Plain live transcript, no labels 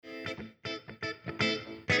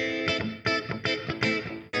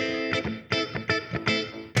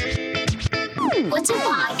What's a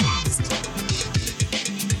podcast?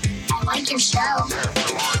 I like your show. How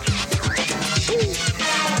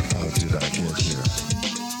did I get here?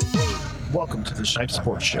 Welcome to the Shipe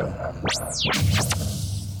Sports Show.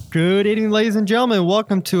 Good evening, ladies and gentlemen.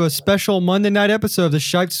 Welcome to a special Monday night episode of the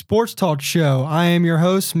Shipe Sports Talk Show. I am your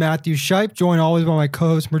host, Matthew Shipe, joined always by my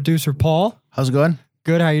co-host, producer Paul. How's it going?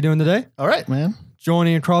 Good. How you doing today? All right, man.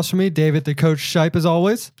 Joining across from me, David, the coach Shipe, as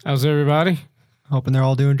always. How's everybody? Hoping they're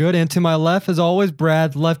all doing good. And to my left, as always,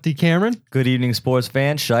 Brad Lefty Cameron. Good evening, sports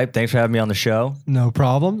fans. Shipe, thanks for having me on the show. No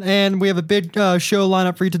problem. And we have a big show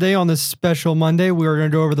lineup for you today on this special Monday. We are going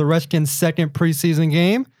to go over the Redskins' second preseason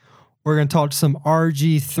game. We're going to talk some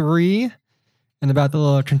RG3 and about the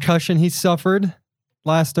little concussion he suffered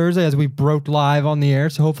last Thursday as we broke live on the air.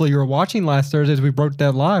 So hopefully you were watching last Thursday as we broke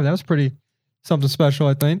that live. That was pretty something special,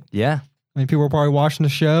 I think. Yeah. I mean, people were probably watching the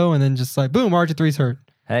show and then just like, boom, RG3's hurt.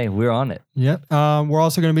 Hey, we're on it. Yep. We're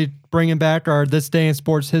also going to be bringing back our This Day in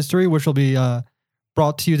Sports History, which will be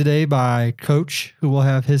brought to you today by Coach, who will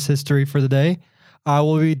have his history for the day.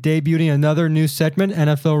 We'll be debuting another new segment,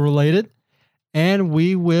 NFL related, and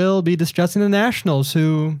we will be discussing the Nationals,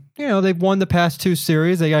 who, you know, they've won the past two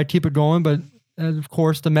series. They got to keep it going, but of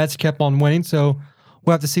course the Mets kept on winning, so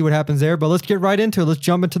we'll have to see what happens there. But let's get right into it. Let's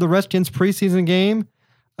jump into the Redskins preseason game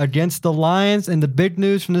against the Lions, and the big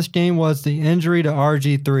news from this game was the injury to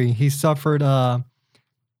RG3. He suffered a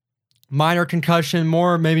minor concussion,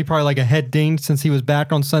 maybe probably like a head ding since he was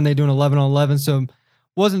back on Sunday doing 11-on-11, so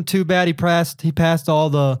wasn't too bad. He passed all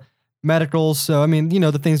the medicals, so I mean, you know,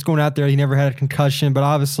 the things going out there, he never had a concussion, but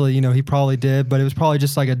obviously, you know, he probably did, but it was probably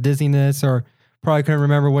just like a dizziness, or probably couldn't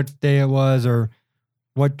remember what day it was or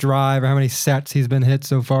what drive or how many sets he's been hit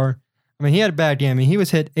so far. I mean, he had a bad game. I mean, he was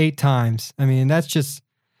hit 8 times. I mean, that's just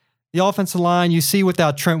the offensive line. You see,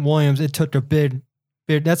 without Trent Williams, it took a big.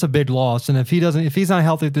 That's a big loss. And if he's not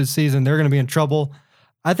healthy this season, they're going to be in trouble.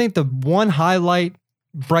 I think the one highlight,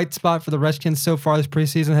 bright spot for the Redskins so far this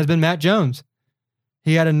preseason has been Matt Jones.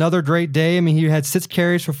 He had another great day. I mean, he had 6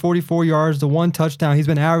 carries for 44 yards, the 1 touchdown. He's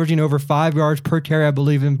been averaging over 5 yards per carry, I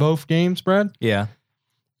believe, in both games, Brad. Yeah.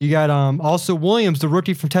 You got also Williams, the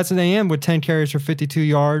rookie from Texas A&M, with 10 carries for 52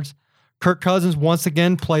 yards. Kirk Cousins once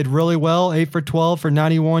again played really well, 8 for 12 for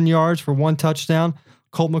 91 yards for 1 touchdown.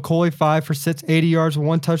 Colt McCoy, 5 for 6, 80 yards for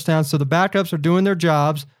 1 touchdown. So the backups are doing their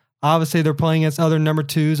jobs. Obviously, they're playing against other number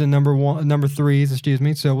 2s and number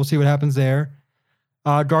 3s, So we'll see what happens there.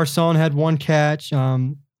 Garcon had 1 catch.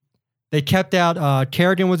 They kept out,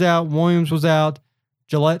 Kerrigan was out, Williams was out,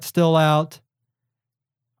 Gillette still out.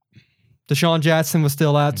 Deshaun Jackson was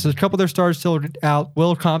still out. So a couple of their starters still out.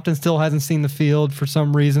 Will Compton still hasn't seen the field for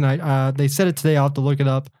some reason. They said it today. I'll have to look it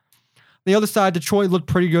up. The other side, Detroit looked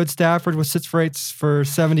pretty good. Stafford was 6 for 8 for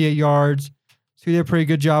 78 yards. So he did a pretty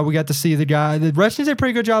good job. We got to see the guy. The Redskins did a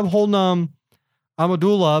pretty good job holding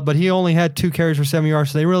Amadullah, but he only had 2 carries for 7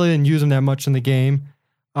 yards, so they really didn't use him that much in the game.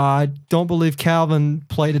 I don't believe Calvin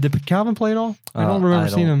played. Did Calvin play at all? I don't remember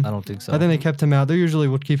seeing him. I don't think so. I think they kept him out. They usually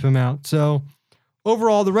would keep him out. So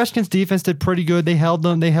overall, the Redskins defense did pretty good. They held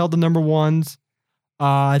them. They held the number 1s.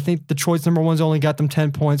 I think Detroit's number 1s only got them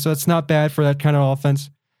 10 points, so it's not bad for that kind of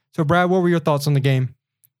offense. So, Brad, what were your thoughts on the game?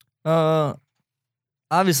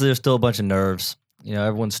 Obviously, there's still a bunch of nerves. You know,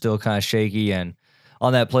 everyone's still kind of shaky, and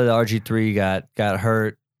on that play, the RG3 got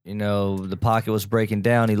hurt. You know, the pocket was breaking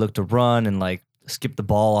down. He looked to run and like skipped the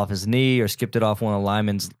ball off his knee or skipped it off one of the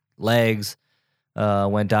lineman's legs.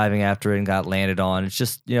 Went diving after it and got landed on. It's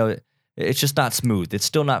just, you know, it's just not smooth. It's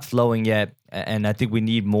still not flowing yet, and I think we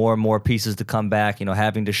need more and more pieces to come back. You know,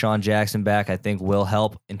 having Deshaun Jackson back, I think, will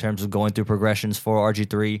help in terms of going through progressions for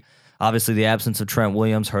RG3. Obviously, the absence of Trent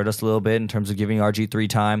Williams hurt us a little bit in terms of giving RG3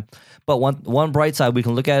 time. But one bright side we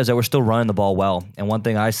can look at is that we're still running the ball well. And one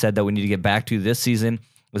thing I said that we need to get back to this season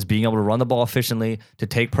was being able to run the ball efficiently to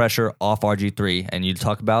take pressure off RG3. And you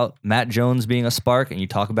talk about Matt Jones being a spark, and you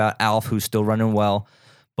talk about Alf, who's still running well.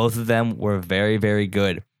 Both of them were very, very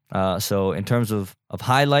good. So in terms of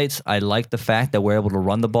highlights, I like the fact that we're able to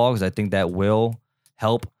run the ball because I think that will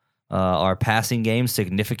help our passing game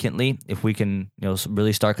significantly if we can, you know,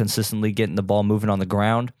 really start consistently getting the ball moving on the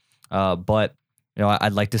ground. But you know,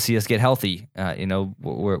 I'd like to see us get healthy. You know,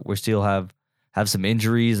 we still have some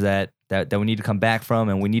injuries that we need to come back from,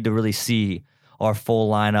 and we need to really see our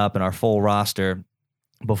full lineup and our full roster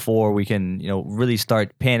before we can, you know, really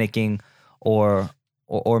start panicking or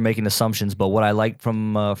making assumptions. But what I like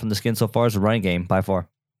from the Skins so far is the running game by far.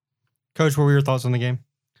 Coach, what were your thoughts on the game?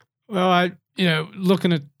 Well,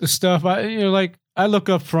 looking at the stuff, I look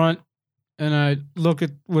up front and I look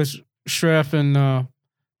at with Schreff and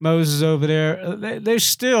Moses over there. They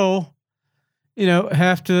still,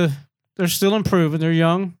 they're still improving. They're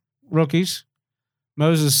young rookies.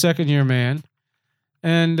 Moses is a second-year man.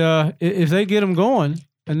 And if they get them going,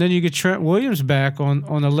 and then you get Trent Williams back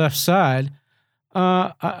on the left side,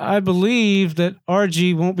 I believe that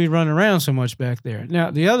RG won't be running around so much back there. Now,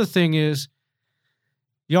 the other thing is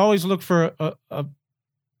you always look for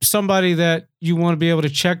somebody that you want to be able to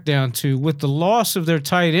check down to. With the loss of their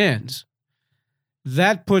tight ends,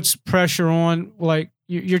 that puts pressure on, like,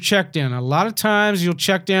 your check down. A lot of times you'll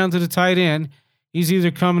check down to the tight end. He's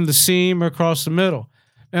either coming to the seam or across the middle.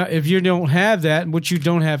 Now, if you don't have that, which you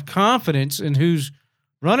don't have confidence in who's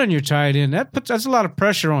running your tight end, that's a lot of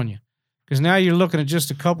pressure on you, because now you're looking at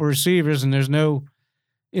just a couple receivers and there's no,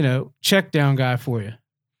 check down guy for you.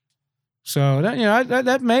 So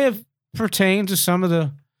that may have pertained to some of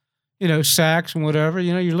the, sacks and whatever.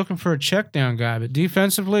 You're looking for a check down guy, but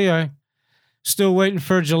defensively, I still waiting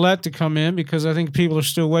for Gillette to come in, because I think people are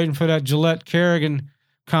still waiting for that Gillette-Kerrigan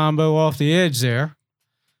combo off the edge there.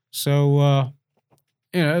 So,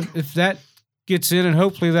 if that gets in, and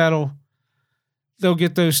hopefully they'll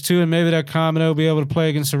get those two, and maybe that combo will be able to play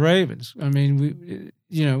against the Ravens. I mean,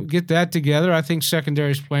 get that together. I think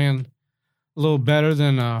secondary's playing a little better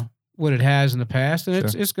than what it has in the past,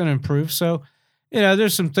 and Sure. it's going to improve. So,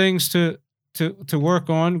 there's some things to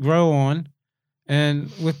work on, grow on,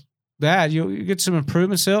 and with that, you get some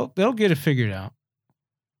improvements. They'll get it figured out.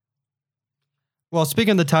 Well,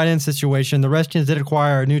 speaking of the tight end situation, the Redskins did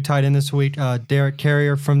acquire a new tight end this week, Derek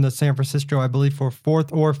Carrier from the San Francisco, I believe, for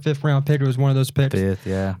 4th or 5th round pick. It was one of those picks. 5th,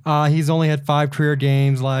 yeah. He's only had 5 career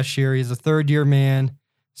games last year. He's a third-year man,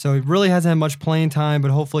 so he really hasn't had much playing time,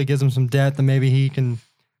 but hopefully it gives him some depth, and maybe he can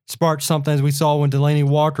spark something. As we saw when Delaney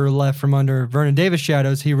Walker left from under Vernon Davis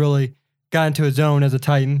shadows, he really got into his own as a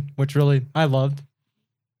Titan, which really I loved.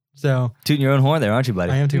 So Tooting your own horn there, aren't you,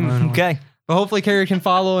 buddy? I am too. Okay. But hopefully Carrier can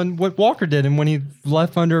follow in what Walker did, and when he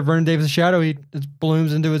left under Vernon Davis' shadow, he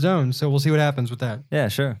blooms into his own. So we'll see what happens with that. Yeah,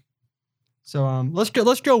 sure. So let's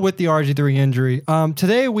go with the RG3 injury.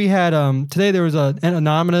 Today there was an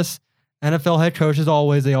anonymous NFL head coach, as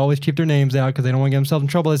always. They always keep their names out because they don't want to get themselves in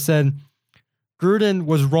trouble. They said Gruden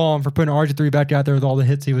was wrong for putting RG3 back out there with all the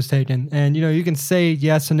hits he was taking. And you can say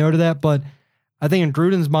yes and no to that, but I think in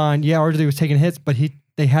Gruden's mind, yeah, RG3 was taking hits, but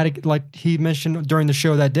they had to, like he mentioned during the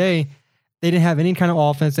show that day, they didn't have any kind of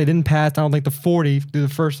offense. They didn't pass, I don't think, the 40 through the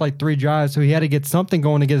first 3 drives. So he had to get something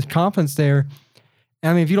going to get his confidence there.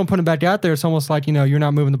 I mean, if you don't put him back out there, it's almost like, you're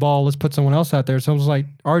not moving the ball. Let's put someone else out there. It's almost like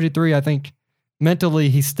RG3, I think, mentally,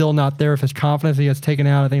 he's still not there. If his confidence he gets taken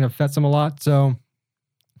out, I think it affects him a lot. So,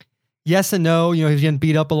 yes and no. He's getting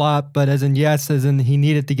beat up a lot, but as in yes, as in he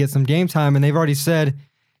needed to get some game time. And they've already said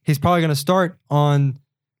he's probably going to start on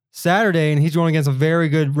Saturday, and he's going against a very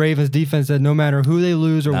good Ravens defense that no matter who they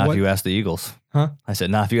lose or Not what. if you ask the Eagles. Huh? I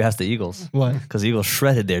said, not if you ask the Eagles. What? Because the Eagles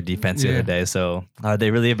shredded their defense the Yeah. other day. So are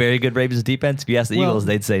they really a very good Ravens defense? If you ask the Well, Eagles,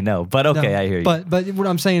 they'd say no. But okay, No, I hear you. But what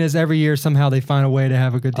I'm saying is every year somehow they find a way to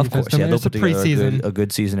have a good of defense. course, yeah, they'll it's a put together preseason. a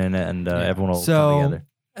good season in it, and everyone will So, come together.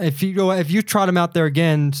 If you trot him out there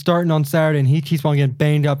again starting on Saturday and he keeps on getting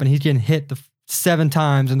banged up and he's getting hit 7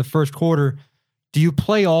 times in the first quarter, do you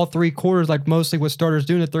play all 3 quarters like mostly what starters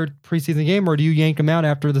do in the third preseason game, or do you yank him out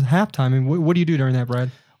after the halftime? I mean, what do you do during that,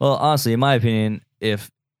 Brad? Well, honestly, in my opinion,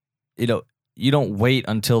 if you don't wait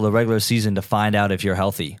until the regular season to find out if you're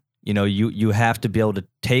healthy. You have to be able to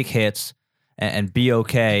take hits and be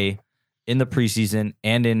okay in the preseason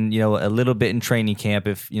and in a little bit in training camp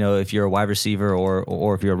if you're a wide receiver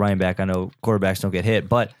or if you're a running back. I know quarterbacks don't get hit,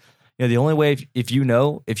 but the only way if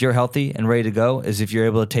you're healthy and ready to go is if you're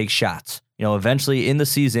able to take shots. Eventually in the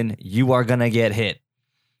season you are gonna get hit,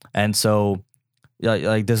 and so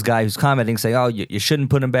like this guy who's commenting saying, "Oh, you shouldn't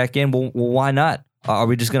put him back in." Well, why not? Are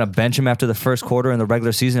we just gonna bench him after the first quarter in the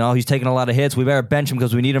regular season? Oh, he's taking a lot of hits. We better bench him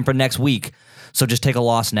because we need him for next week. So just take a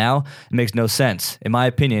loss now. It makes no sense, in my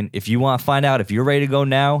opinion. If you want to find out if you're ready to go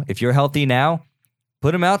now, if you're healthy now,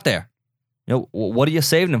 put him out there. What are you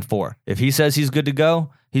saving him for? If he says he's good to go,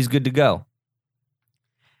 he's good to go.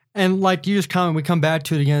 And like you just comment, we come back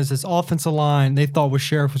to it again. Is this offensive line they thought with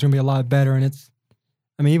Sheriff was going to be a lot better, and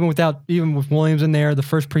even with Williams in there, the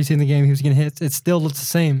first preseason game he was getting hits. It's still the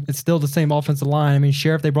same. It's still the same offensive line. I mean,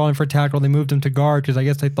 Sheriff they brought him for a tackle, they moved him to guard because I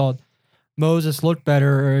guess they thought Moses looked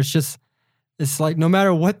better. Or it's like no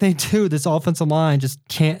matter what they do, this offensive line just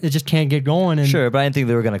can't get going. And Sure, but I didn't think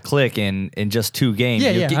they were going to click in just 2 games.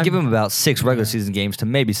 Yeah, Give them about 6 regular season games to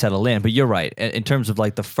maybe settle in. But you're right. In terms of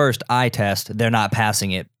the first eye test, they're not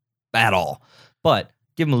passing it at all. But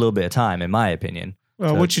give them a little bit of time, in my opinion.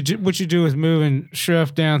 Well, what you do with moving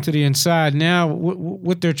Sheriff down to the inside now,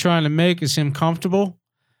 what they're trying to make is him comfortable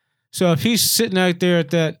So if he's sitting out there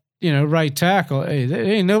at that, right tackle, hey, there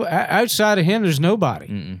ain't no outside of him. There's nobody.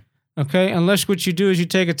 Mm-mm. Okay, unless what you do is you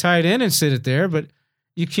take a tight end and sit it there, but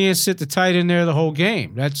you can't sit the tight end there the whole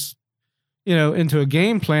game. That's into a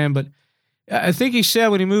game plan. But I think he said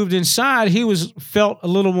when he moved inside, he felt a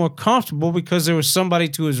little more comfortable because there was somebody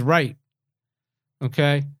to his right.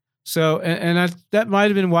 Okay, so and that might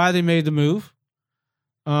have been why they made the move.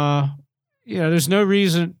 There's no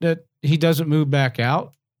reason that he doesn't move back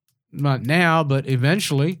out. Not now, but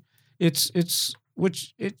eventually. It's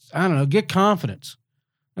I don't know. Get confidence.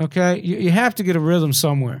 Okay, you have to get a rhythm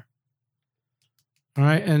somewhere. All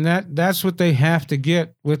right, and that's what they have to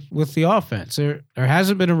get with the offense. There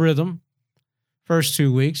hasn't been a rhythm first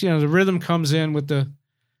 2 weeks. The rhythm comes in with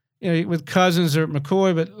with Cousins or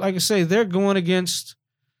McCoy, but like I say, they're going against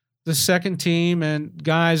the second team and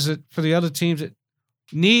guys for the other teams that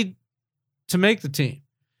need to make the team.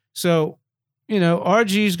 So,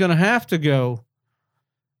 RG is going to have to go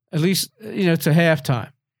at least, to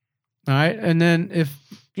halftime. All right. And then if,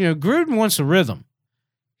 Gruden wants a rhythm,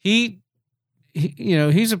 he's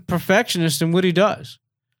a perfectionist in what he does.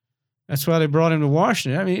 That's why they brought him to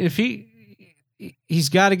Washington. I mean, if he's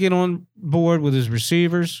got to get on board with his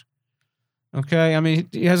receivers. Okay. I mean,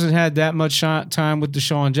 he hasn't had that much time with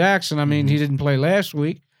Deshaun Jackson. I mean, he didn't play last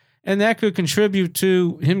week, and that could contribute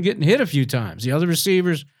to him getting hit a few times. The other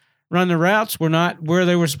receivers run the routes were not where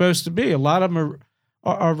they were supposed to be. A lot of them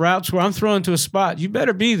are routes where I'm throwing to a spot. You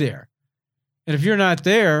better be there. And if you're not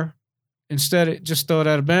there, instead just throw it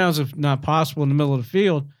out of bounds if not possible in the middle of the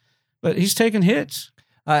field. But he's taking hits.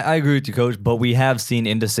 I agree with you, Coach, but we have seen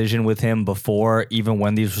indecision with him before, even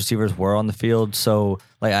when these receivers were on the field. So,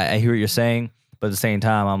 I hear what you're saying, but at the same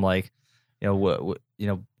time, I'm like,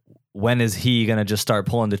 when is he gonna just start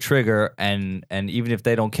pulling the trigger? And even if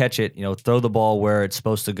they don't catch it, throw the ball where it's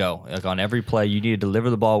supposed to go. Like on every play, you need to deliver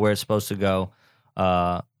the ball where it's supposed to go.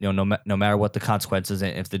 No matter what the consequences.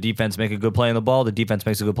 And if the defense make a good play on the ball, the defense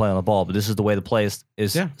makes a good play on the ball. But this is the way the play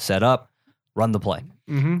is set up. Run the play.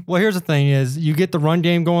 Mm-hmm. Well, here's the thing: is you get the run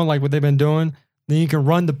game going like what they've been doing, then you can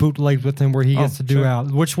run the bootlegs with him where he gets to do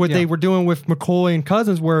out, which they were doing with McCoy and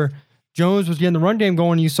Cousins, where Jones was getting the run game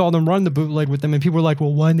going. And you saw them run the bootleg with them, and people were like,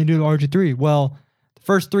 "Well, why didn't they do the RG3?" Well, the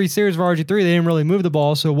first 3 series of RG3, they didn't really move the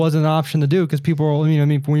ball, so it wasn't an option to do because people were, when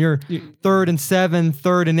you're 3rd and 7,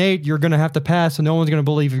 3rd and 8, you're going to have to pass, so no one's going to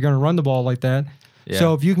believe you're going to run the ball like that. Yeah.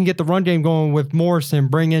 So if you can get the run game going with Morrison,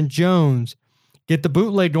 bring in Jones, get the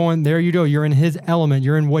bootleg going, there you go. You're in his element.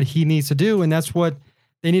 You're in what he needs to do, and that's what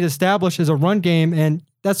they need to establish as a run game. And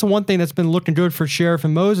that's the one thing that's been looking good for Sheriff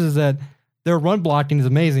and Moses, that their run blocking is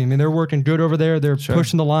amazing. I mean, they're working good over there. They're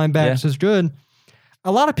pushing the linebackers is good.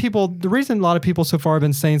 A lot of people, the reason a lot of people so far have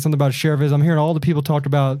been saying something about Sheriff is I'm hearing all the people talk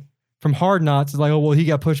about from Hard Knocks is like, oh, well, he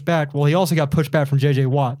got pushed back. Well, he also got pushed back from J.J.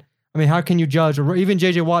 Watt. I mean, how can you judge? Even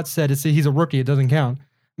J.J. Watt said he's a rookie. It doesn't count.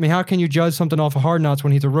 I mean, how can you judge something off of Hard Knocks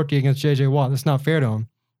when he's a rookie against J.J. Watt? That's not fair to him.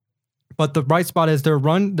 But the bright spot is their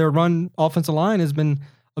run offensive line has been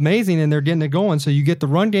amazing, and they're getting it going. So you get the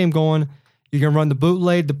run game going. You can run the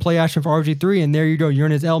bootleg, the play action for RG3, and there you go. You're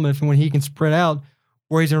in his element from when he can spread out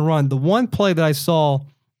where he's going to run. The one play that I saw,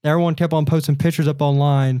 everyone kept on posting pictures up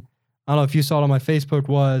online. I don't know if you saw it on my Facebook,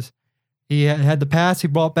 was he had the pass he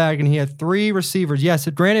brought back, and he had 3 receivers. Yes,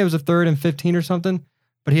 granted it was a 3rd and 15 or something,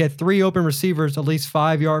 but he had 3 open receivers at least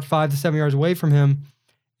 5 to 7 yards away from him,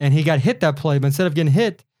 and he got hit that play. But instead of getting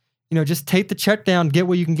hit, just take the check down, get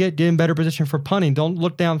what you can get in better position for punting. Don't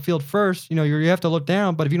look downfield first. You have to look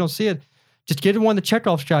down, but if you don't see it, just get one the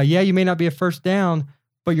checkoff shot. Yeah, you may not be a first down,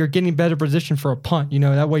 but you're getting better position for a punt.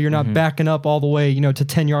 That way you're not backing up all the way, to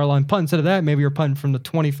 10-yard line punt. Instead of that, maybe you're punting from the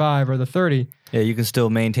 25 or the 30. Yeah, you can still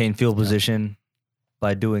maintain field position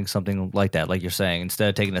by doing something like that, like you're saying. Instead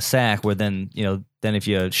of taking a sack, where then if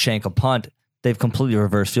you shank a punt, they've completely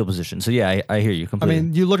reversed field position. So yeah, I hear you completely. I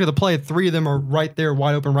mean, you look at the play, 3 of them are right there,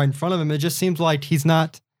 wide open, right in front of him. It just seems like he's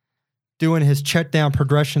not doing his check down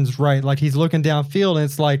progressions right. Like he's looking downfield, and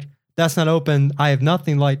it's like, that's not open. I have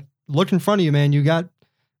nothing. Like, look in front of you, man.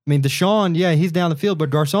 Deshaun, yeah, he's down the field, but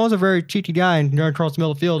Garcon's a very cheeky guy and going across the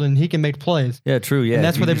middle of the field, and he can make plays. Yeah, true. Yeah, and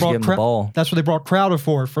that's what they brought. That's what they brought Crowder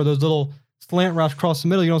for those little slant routes across the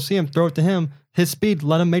middle. You don't see him, throw it to him. His speed,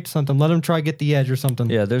 let him make something. Let him try to get the edge or something.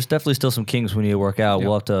 Yeah, there's definitely still some kinks we need to work out. Yep.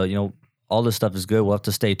 We'll have to, all this stuff is good. We'll have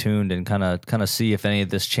to stay tuned and kind of see if any of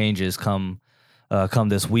this changes come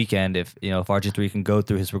this weekend. If RG3 can go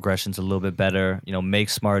through his progressions a little bit better, make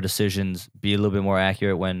smarter decisions, be a little bit more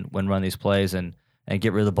accurate when run these plays, and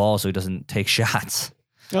get rid of the ball so he doesn't take shots.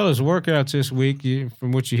 Well, those workouts this week,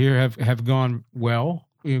 from what you hear, have gone well.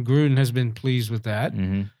 Gruden has been pleased with that.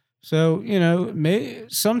 Mm-hmm. So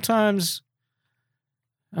sometimes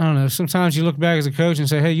I don't know. Sometimes you look back as a coach and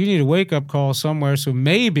say, hey, you need a wake-up call somewhere. So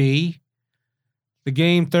maybe the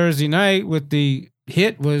game Thursday night with the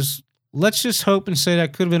hit was, let's just hope and say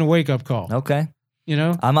that could have been a wake-up call. Okay. You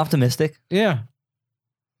know? I'm optimistic. Yeah.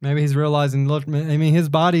 Maybe he's realizing, look, I mean, his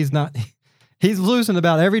body's not, he's losing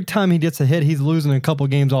about every time he gets a hit, he's losing a couple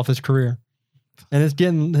games off his career. And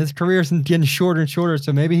his career's getting shorter and shorter.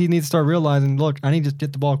 So maybe he needs to start realizing, look, I need to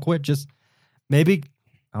get the ball quick. Just maybe.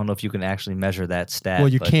 I don't know if you can actually measure that stat. Well,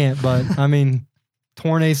 you can't, but I mean,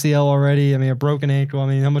 torn ACL already. I mean, a broken ankle. I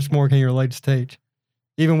mean, how much more can your legs take?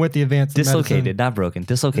 Even with the advanced Dislocated, not broken.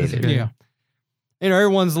 Dislocated. Yeah. You know,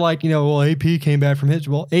 everyone's like, well, AP came back from his.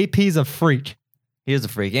 Well, AP's a freak. He is a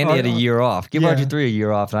freak. And he had a year off. Give yeah. RG3 a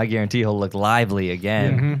year off, and I guarantee he'll look lively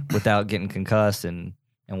again Mhm. without getting concussed and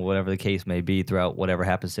whatever the case may be throughout whatever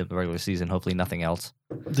happens to him in the regular season. Hopefully nothing else.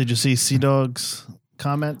 Did you see Sea-Dog's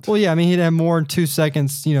comment? Well, yeah, I mean, he'd have more than 2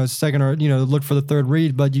 seconds, second or, look for the third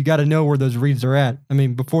read, but you got to know where those reads are at. I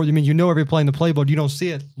mean, every play in the playbook, you don't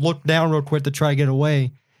see it. Look down real quick to try to get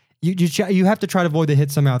away. You have to try to avoid the hit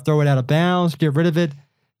somehow. Throw it out of bounds, get rid of it,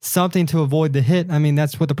 something to avoid the hit. I mean,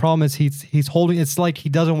 that's what the problem is. He's holding. It's like he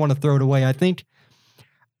doesn't want to throw it away. I think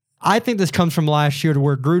this comes from last year to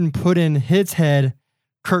where Gruden put in his head,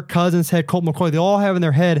 Kirk Cousins' head, Colt McCoy. They all have in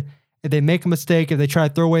their head, if they make a mistake, if they try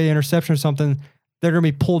to throw away the interception or something, they're going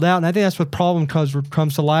to be pulled out. And I think that's what problem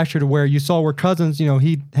comes to last year to where you saw where Cousins,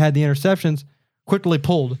 he had the interceptions, quickly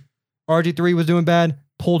pulled. RG3 was doing bad,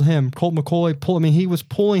 pulled him. Colt McCoy pulled. I mean, he was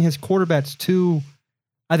pulling his quarterbacks too,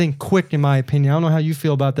 I think, quick, in my opinion. I don't know how you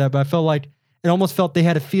feel about that, but I felt like it almost felt they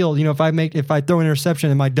had a feel. If I throw an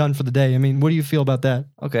interception, am I done for the day? I mean, what do you feel about that?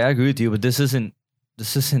 Okay, I agree with you, but this isn't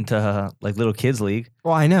like little kids league.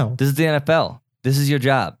 Well, I know. This is the NFL. This is your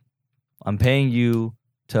job. I'm paying you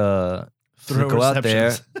to go out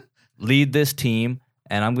there, lead this team,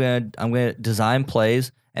 and I'm gonna design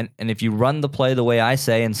plays. And if you run the play the way I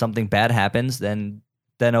say, and something bad happens, then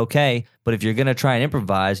okay. But if you're gonna try and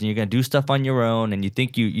improvise and you're gonna do stuff on your own, and you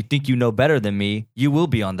think you know better than me, you will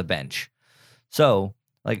be on the bench. So,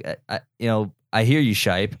 like, I hear you,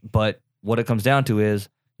 Shipe, but what it comes down to is,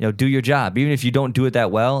 do your job. Even if you don't do it that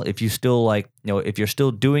well, if you still if you're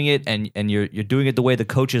still doing it and you're doing it the way the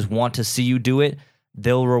coaches want to see you do it,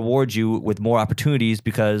 they'll reward you with more opportunities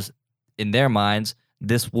because in their minds,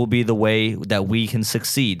 this will be the way that we can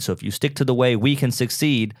succeed. So if you stick to the way we can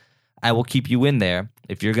succeed, I will keep you in there.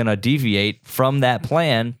 If you're going to deviate from that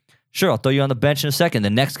plan, sure, I'll throw you on the bench in a second. The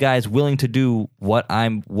next guy is willing to do what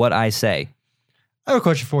I say. I have a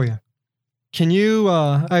question for you. Can you,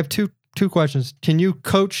 I have two questions. Can you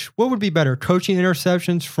coach, what would be better, coaching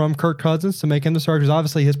interceptions from Kirk Cousins to make him the starter? Because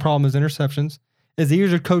obviously his problem is interceptions. Is it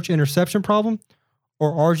easier to coach interception problem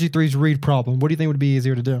or RG3's read problem? What do you think would be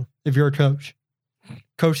easier to do if you're a coach?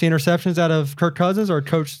 Coach the interceptions out of Kirk Cousins or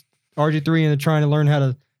coach RG3 into trying to learn how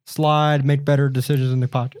to slide, make better decisions in the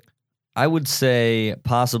pocket? I would say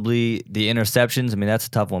possibly the interceptions. I mean, that's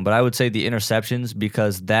a tough one, but I would say the interceptions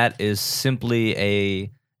because that is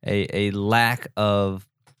simply a lack of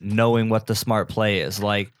knowing what the smart play is.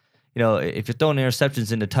 Like, if you're throwing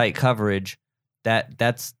interceptions into tight coverage,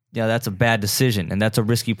 that's a bad decision and that's a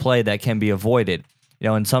risky play that can be avoided.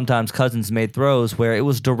 And sometimes Cousins made throws where it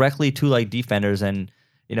was directly to like defenders and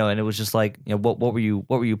it was just like, what were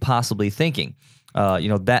you possibly thinking?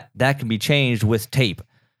 That can be changed with tape.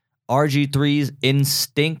 RG3's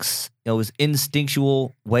instincts, his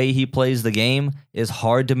instinctual way he plays the game is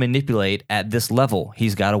hard to manipulate at this level.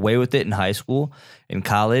 He's got away with it in high school, in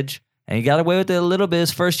college, and he got away with it a little bit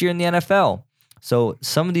his first year in the NFL. So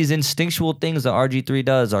some of these instinctual things that RG3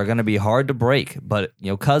 does are going to be hard to break. But,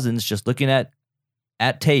 Cousins just looking at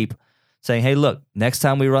tape saying, hey, look, next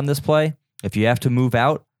time we run this play, if you have to move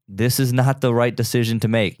out, this is not the right decision to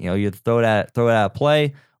make. You throw it at a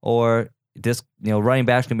play or this, running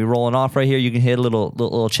back's going to be rolling off right here. You can hit a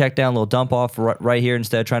little check down, little dump off right here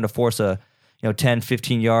instead of trying to force a 10,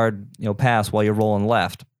 15 yard pass while you're rolling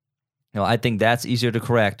left. I think that's easier to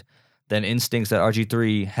correct than instincts that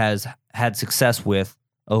RG3 has had success with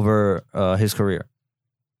over his career.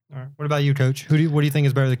 All right. What about you, Coach? What do you think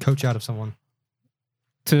is better to coach out of someone?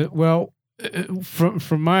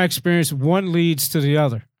 From my experience, one leads to the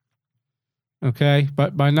other. Okay,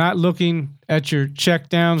 but by not looking at your check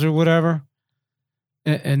downs or whatever,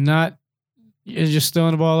 and not just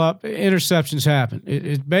throwing the ball up, interceptions happen.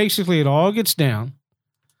 It basically it all gets down,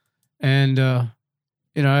 and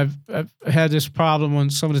I've had this problem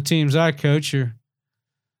on some of the teams I coach. You're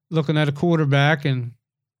looking at a quarterback and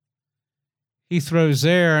he throws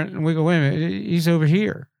there, and we go, wait a minute, he's over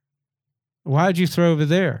here. Why'd you throw over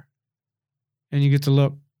there? And you get to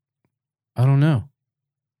look, I don't know.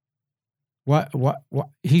 What?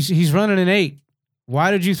 He's running an 8.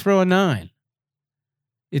 Why did you throw a 9?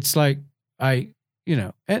 It's like I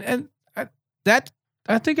think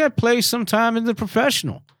that plays some time in the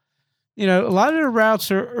professional. A lot of the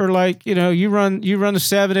routes are like, you run the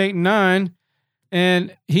 7, 8, and 9,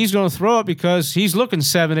 and he's going to throw it because he's looking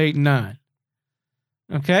 7, 8, and 9.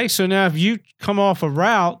 Okay, so now if you come off a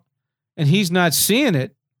route and he's not seeing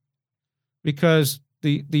it because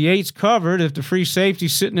the 8's covered, if the free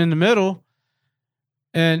safety's sitting in the middle,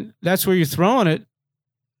 and that's where you're throwing it,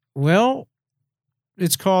 well,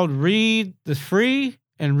 it's called read the free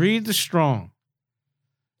and read the strong.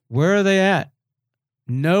 Where are they at?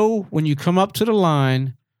 Know when you come up to the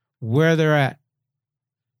line where they're at,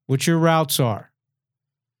 what your routes are.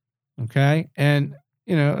 Okay? And,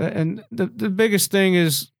 and the biggest thing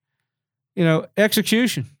is,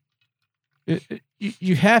 execution.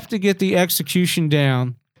 You have to get the execution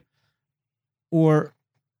down, or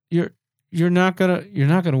you're not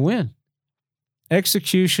gonna win.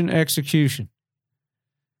 Execution.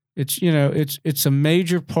 It's a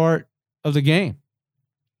major part of the game,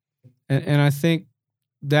 and I think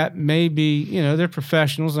that may be, they're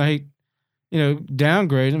professionals. I hate,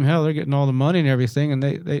 downgrade them. Hell, they're getting all the money and everything,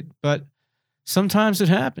 and but sometimes it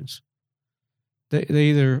happens. They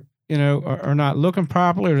either are not looking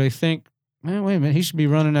properly, or they think, man, wait a minute, he should be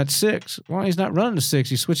running at 6. Well, he's not running to 6.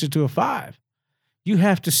 He switches to a 5. You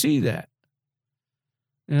have to see that.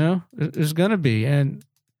 There's going to be. And,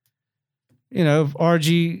 if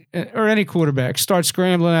RG or any quarterback starts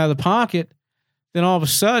scrambling out of the pocket, then all of a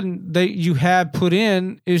sudden you have put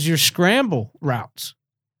in is your scramble routes.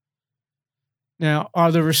 Now,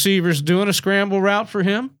 are the receivers doing a scramble route for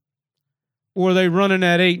him? Or are they running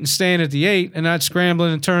at 8 and staying at the 8 and not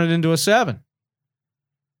scrambling and turning it into a 7?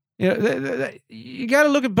 You got to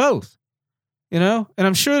look at both, and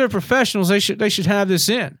I'm sure they're professionals. They should have this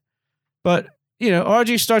in, but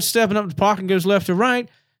RG starts stepping up in the pocket and goes left or right.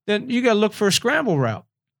 Then you got to look for a scramble route,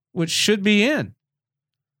 which should be in.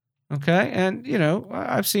 Okay, and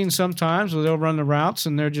I've seen sometimes where they'll run the routes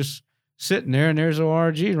and they're just sitting there, and there's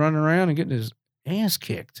RG running around and getting his ass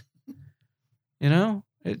kicked.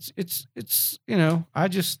 It's I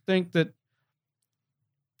just think that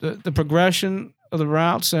the progression of the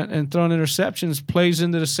routes and throwing interceptions plays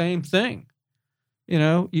into the same thing.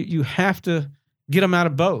 You have to get them out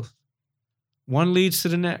of both. One leads to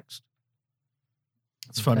the next.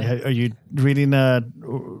 It's funny. Are you reading?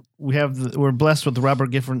 We're blessed with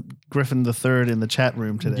Robert Griffin III in the chat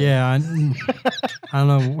room today. Yeah, I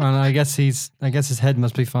don't know. I guess his head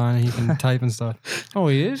must be fine. He can type and stuff. Oh,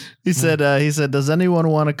 he is? He said, does anyone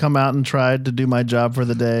want to come out and try to do my job for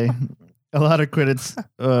the day? A lot of critics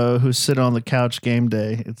who sit on the couch game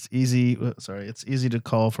day. It's easy to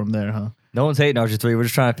call from there, huh? No one's hating RG3. We're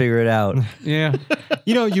just trying to figure it out. Yeah.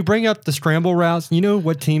 You bring up the scramble routes. You know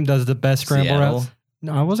what team does the best scramble Seattle. routes?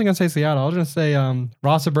 No, I wasn't going to say Seattle. I was going to say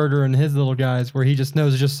Roethlisberger and his little guys, where he just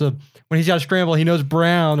knows when he's got to scramble, he knows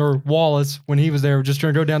Brown or Wallace, when he was there, just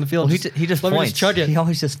trying to go down the field. Well, he just let me points. just chug it. He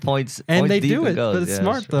always just points. And points they deep do it, goes. but it's Yeah,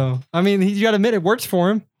 smart, that's true. though. I mean, you got to admit, it works for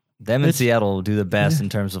him. Them and Seattle will do the best in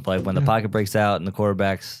terms of like when the pocket breaks out and the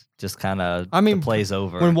quarterbacks just kind of the play's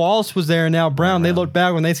over. When Wallace was there and now Brown, they look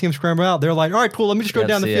back when they see him scramble out. They're like, all right, cool, let me just go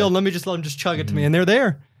down the field. And let me just let him just chug it to me. And they're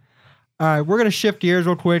there. All right, we're going to shift gears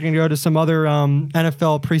real quick and go to some other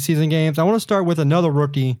NFL preseason games. I want to start with another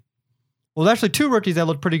rookie. Well, actually, two rookies that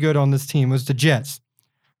looked pretty good on this team was the Jets.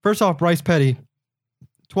 First off, Bryce Petty,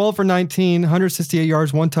 12 for 19, 168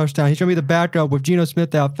 yards, 1 touchdown. He's going to be the backup with Geno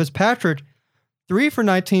Smith out. Fitzpatrick, 3 for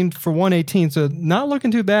 19 for 118, so not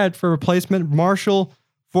looking too bad for replacement. Marshall,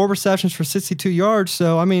 4 receptions for 62 yards.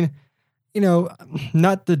 So, I mean,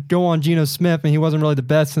 not to go on Geno Smith, and he wasn't really the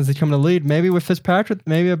best since he come to the lead. Maybe with Fitzpatrick,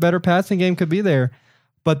 maybe a better passing game could be there.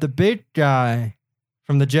 But the big guy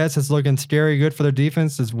from the Jets that's looking scary good for their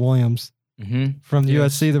defense is Williams from the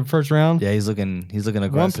USC, the first round. Yeah, he's looking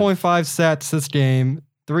aggressive. 1.5 sacks this game,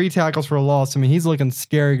 3 tackles for a loss. I mean, he's looking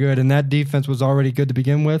scary good, and that defense was already good to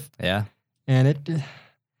begin with. Yeah. And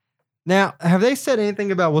now, have they said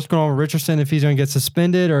anything about what's going on with Richardson, if he's going to get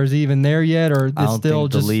suspended, or is he even there yet, or I it's don't still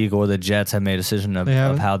think just the league or the Jets have made a decision of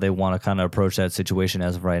haven't? how they want to kind of approach that situation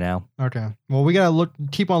as of right now. Okay. Well, we got to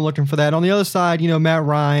keep on looking for that. On the other side, Matt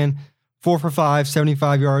Ryan, 4 for 5,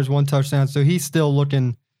 75 yards, 1 touchdown. So he's still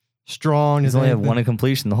looking strong. He's only had 1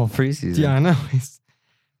 incompletion the whole preseason. Yeah, I know.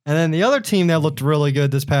 And then the other team that looked really good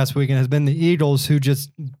this past weekend has been the Eagles, who just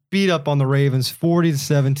beat up on the Ravens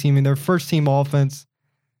 40-17. I mean, their first team offense,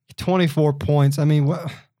 24 points. I mean,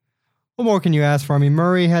 what more can you ask for? I mean,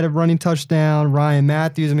 Murray had a running touchdown, Ryan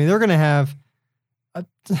Matthews. I mean, they're going to have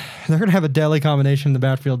a deadly combination in the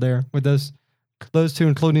backfield there with those those two,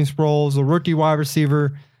 including Sproles, a rookie wide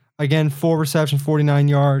receiver. Again, 4 receptions, 49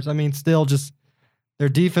 yards. I mean, still just their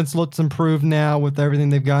defense looks improved now with everything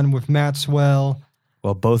they've gotten with Maxwell.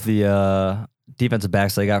 Well, both the defensive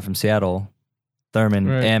backs they got from Seattle, Thurman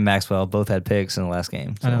and Maxwell, both had picks in the last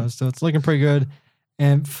game. So. I know, so it's looking pretty good.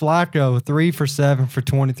 And Flacco, 3 for 7 for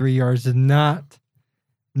 23 yards, did not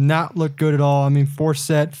look good at all. I mean,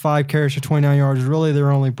 Forsett, 5 carries for 29 yards, really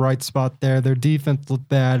their only bright spot there. Their defense looked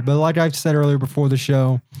bad, but like I've said earlier before the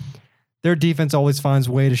show, their defense always finds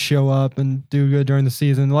a way to show up and do good during the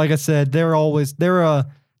season. Like I said, they're a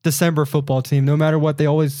December football team. No matter what, they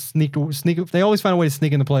always sneak. They always find a way to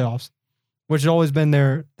sneak in the playoffs, which has always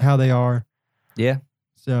been how they are. Yeah.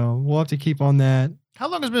 So we'll have to keep on that. How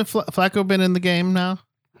long has been Flacco been in the game now?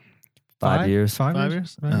 5 years. 5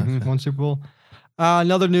 years. Right. Mhm. One Super Bowl.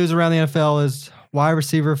 Another news around the NFL is wide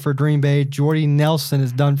receiver for Green Bay, Jordy Nelson,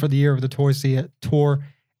 is done for the year with a torn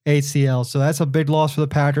ACL. So that's a big loss for the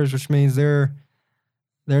Packers, which means their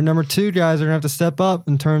number 2 guys are going to have to step up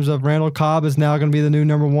in terms of Randall Cobb is now going to be the new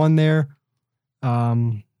number 1 there.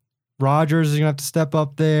 Rodgers is going to have to step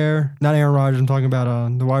up there. Not Aaron Rodgers. I'm talking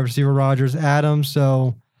about the wide receiver Rodgers, Adams.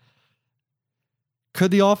 So could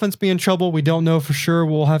the offense be in trouble? We don't know for sure.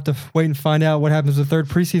 We'll have to wait and find out what happens the third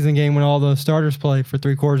preseason game when all the starters play for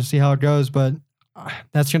 3 quarters and see how it goes. But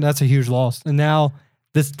that's a huge loss. And now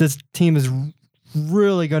this team is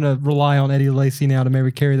really going to rely on Eddie Lacy now to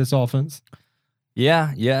maybe carry this offense.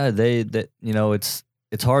 Yeah.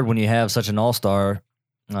 It's hard when you have such an all-star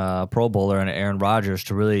Pro Bowler and Aaron Rodgers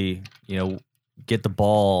to really, get the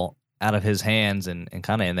ball out of his hands and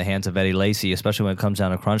kind of in the hands of Eddie Lacy, especially when it comes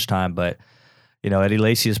down to crunch time. But, Eddie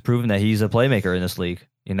Lacy has proven that he's a playmaker in this league.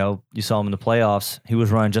 You saw him in the playoffs. He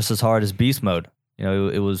was running just as hard as beast mode.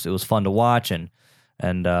 It was fun to watch and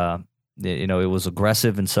it was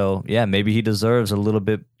aggressive. And so, yeah, maybe he deserves a little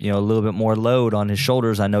bit more load on his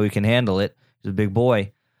shoulders. I know he can handle it. He's a big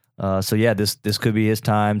boy. So yeah, this could be his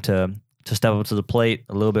time to step up to the plate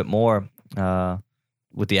a little bit more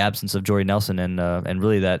with the absence of Jordy Nelson and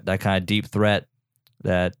really that kind of deep threat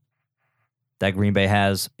that Green Bay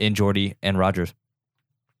has in Jordy and Rodgers.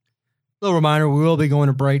 Little reminder, we will be going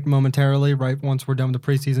to break momentarily, right once we're done with the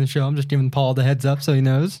preseason show. I'm just giving Paul the heads up so he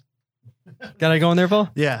knows. Got I go in there,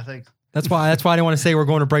 Paul? Yeah, thanks. That's why I didn't want to say we're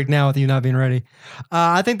going to break now with you not being ready.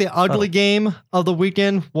 I think the ugly game of the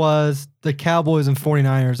weekend was the Cowboys and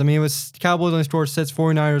 49ers. I mean, Cowboys only scored 6,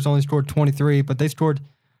 49ers only scored 23, but they scored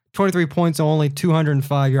 23 points on only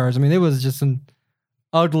 205 yards. I mean, it was just an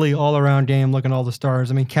ugly all-around game looking at all the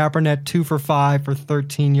stars. I mean, Kaepernick 2 for 5 for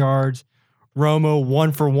 13 yards. Romo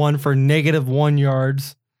 1 for 1 for -1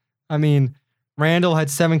 yards. I mean, Randall had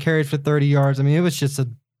 7 carries for 30 yards. I mean, it was just a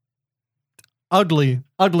ugly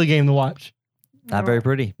game to watch. Not very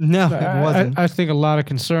pretty. No, it wasn't. I think a lot of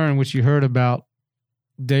concern, which you heard about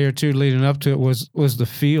a day or two leading up to it, was the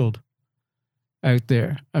field out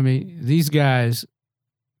there. I mean, these guys,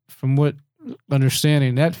 from what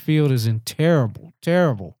understanding, that field is in terrible.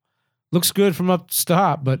 Looks good from up to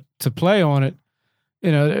top, but to play on it,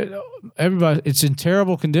 everybody, it's in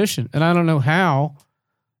terrible condition. And I don't know how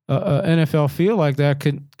NFL field like that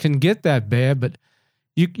can get that bad, but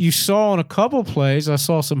you saw on a couple plays, I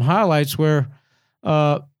saw some highlights where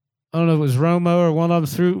I don't know if it was Romo or one of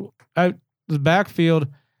them threw out the backfield,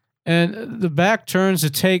 and the back turns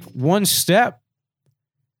to take one step,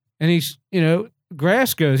 and he's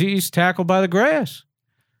grass goes. He's tackled by the grass.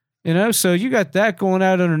 So you got that going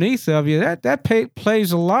out underneath of you. That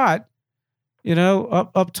plays a lot.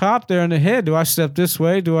 Up top there in the head. Do I step this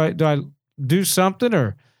way? Do I do something,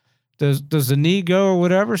 or does the knee go or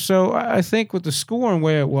whatever? So I think with the scoring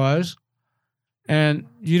way it was, and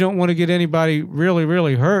you don't want to get anybody really,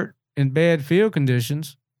 really hurt in bad field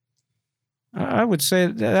conditions, I would say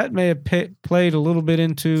that may have played a little bit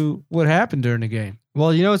into what happened during the game.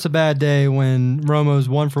 Well, it's a bad day when Romo's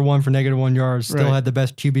 1 for 1 for -1 yards still had the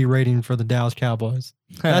best QB rating for the Dallas Cowboys.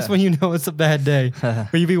 That's when you know it's a bad day.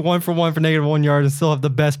 When you be 1 for 1 for -1 yards and still have the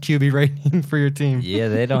best QB rating for your team. Yeah,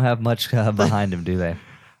 they don't have much behind them, do they?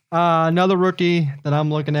 Another rookie that I'm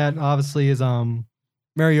looking at, obviously, is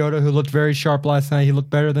Mariota, who looked very sharp last night. He looked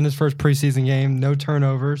better than his first preseason game. No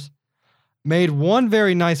turnovers. Made one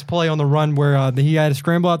very nice play on the run where he had to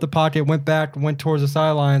scramble out the pocket, went back, went towards the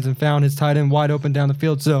sidelines, and found his tight end wide open down the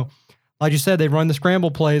field. So, like you said, they run the scramble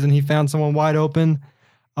plays, and he found someone wide open.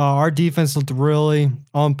 Our defense looked really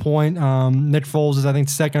on point. Nick Foles is, I think,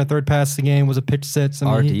 second or third pass of the game was a pick six.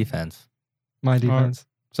 Our defense. My defense.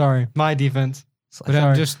 Sorry, my defense.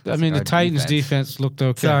 But the Titans' defense looked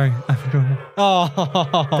okay. Sorry.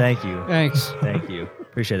 Oh. Thank you. Thanks. Thank you.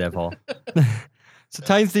 Appreciate that, Paul. So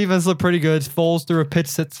Titans defense looked pretty good. Foles threw a pitch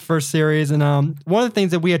sits first series, and one of the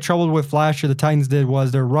things that we had trouble with last year, the Titans did,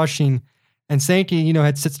 was their rushing. And Sankey,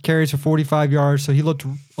 had 6 carries for 45 yards, so he looked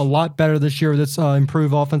a lot better this year with this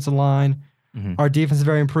improved offensive line. Mhm. Our defense is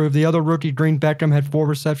very improved. The other rookie, Green Beckham, had 4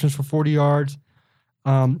 receptions for 40 yards.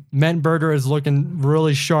 Mettenberger is looking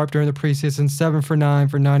really sharp during the preseason, 7 for 9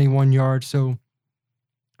 for 91 yards. So,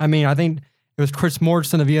 I think it was Chris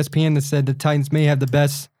Morrison of ESPN that said the Titans may have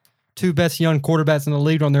the 2 best young quarterbacks in the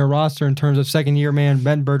league on their roster in terms of second-year man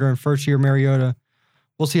Mettenberger and first-year Mariota.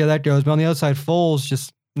 We'll see how that goes. But on the other side,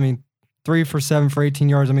 Foles 3 for 7 for 18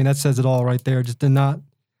 yards. That says it all right there. Just did not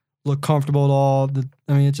look comfortable at all.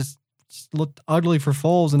 It just looked ugly for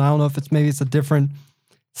Foles, and I don't know if it's a different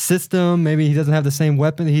system. Maybe he doesn't have the same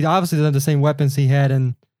weapon. He obviously doesn't have the same weapons he had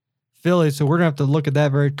in Philly, so we're going to have to look at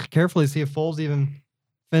that very carefully, see if Foles even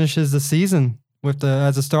finishes the season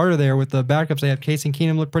as a starter there with the backups. They have Casey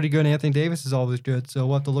Keenum look pretty good, and Anthony Davis is always good, so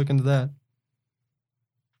we'll have to look into that.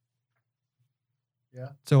 Yeah.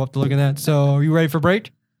 So we'll have to look at that. So are you ready for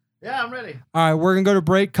break? Yeah, I'm ready. All right, we're going to go to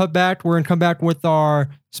break, cut back. We're going to come back with our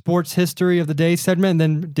sports history of the day segment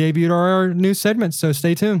and then debut our new segment, so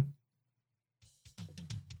stay tuned.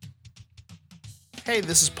 Hey,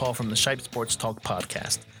 this is Paul from the Shipe Sports Talk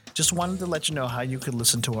podcast. Just wanted to let you know how you can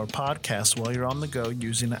listen to our podcast while you're on the go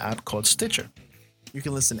using an app called Stitcher. You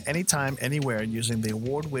can listen anytime, anywhere using the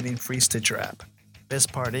award-winning free Stitcher app.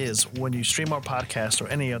 Best part is, when you stream our podcast or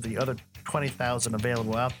any of the other 20,000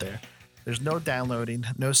 available out there, there's no downloading,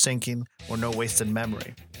 no syncing, or no wasted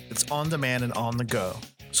memory. It's on demand and on the go.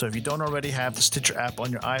 So if you don't already have the Stitcher app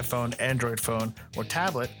on your iPhone, Android phone, or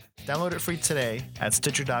tablet, download it free today at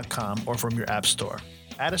Stitcher.com or from your app store.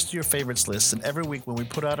 Add us to your favorites list, and every week when we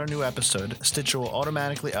put out our new episode, Stitcher will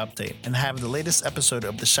automatically update and have the latest episode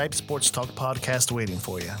of the Shipe Sports Talk podcast waiting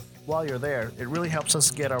for you. While you're there, it really helps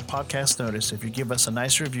us get our podcast noticed if you give us a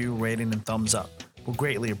nice review, rating, and thumbs up. We'll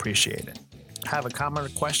greatly appreciate it. Have a comment or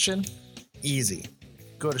question? Easy.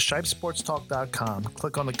 Go to ShipeSportsTalk.com,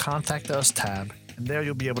 click on the Contact Us tab, and there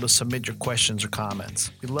you'll be able to submit your questions or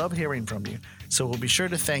comments. We love hearing from you, so we'll be sure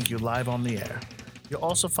to thank you live on the air. You'll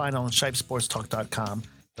also find on ShipeSportsTalk.com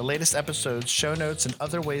the latest episodes, show notes, and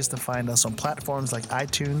other ways to find us on platforms like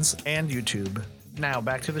iTunes and YouTube. Now,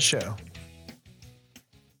 back to the show.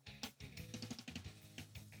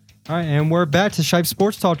 All right, and we're back to Shipe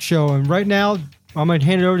Sports Talk Show. And right now, I'm going to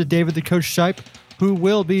hand it over to David, the Coach Shipe, who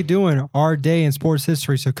will be doing our day in sports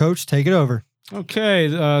history. So, Coach, take it over. Okay,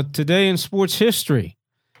 today in sports history,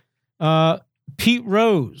 Pete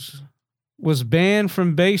Rose was banned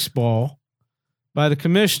from baseball by the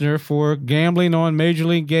commissioner for gambling on Major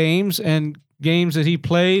League games and games that he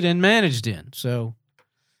played and managed in. So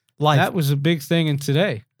that was a big thing in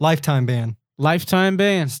today. Lifetime ban. Lifetime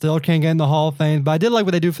ban. Still can't get in the Hall of Fame. But I did like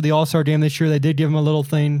what they do for the All-Star game this year. They did give him a little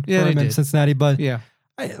thing for him in Cincinnati. But yeah,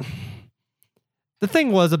 the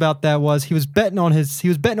thing was about that was he was betting on his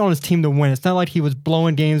team to win. It's not like he was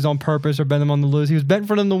blowing games on purpose or betting them on to lose. He was betting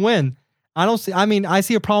for them to win. I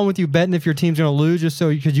see a problem with you betting if your team's going to lose just so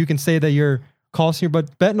because you can say that you're costing you,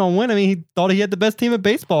 but betting on win. He thought he had the best team at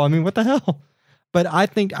baseball. What the hell? But I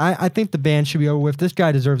think the ban should be over with. This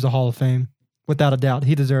guy deserves a Hall of Fame, without a doubt.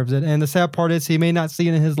 He deserves it. And the sad part is he may not see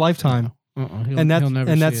it in his lifetime. He'll never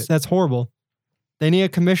see it. That's horrible. They need a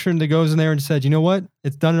commissioner that goes in there and says, you know what?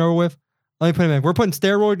 It's done and over with. Let me put him in. We're putting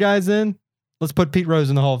steroid guys in. Let's put Pete Rose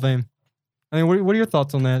in the Hall of Fame. What are your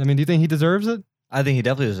thoughts on that? Do you think he deserves it? I think he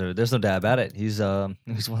definitely deserves it. There's no doubt about it. He's one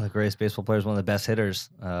of the greatest baseball players, one of the best hitters.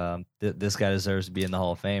 This guy deserves to be in the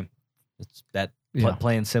Hall of Fame. It's that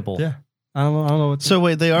plain simple. Yeah. I don't know. So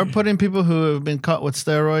wait, they are putting people who have been caught with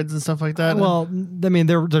steroids and stuff like that? Well,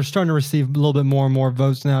 they're starting to receive a little bit more and more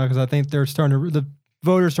votes now because I think the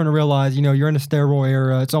voters starting to realize, you're in a steroid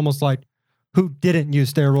era. It's almost like who didn't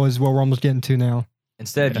use steroids is what we're almost getting to now.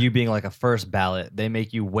 Instead of you being like a first ballot, they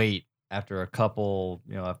make you wait after a couple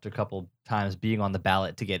times being on the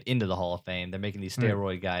ballot to get into the Hall of Fame. They're making these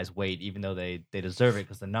steroid guys wait, even though they deserve it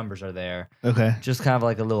because the numbers are there. Okay. Just kind of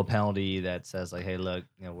like a little penalty that says like, hey, look,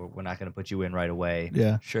 we're not going to put you in right away.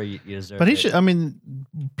 Yeah. Sure, you deserve it. But he should.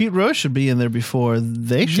 Pete Rose should be in there before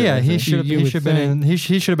they should. Yeah, he should have been. He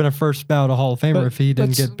should have been a first ballot Hall of Famer if he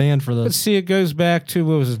didn't get banned for this. Let's see. It goes back to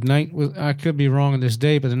what was it? I could be wrong on this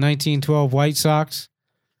date, but the 1912 White Sox.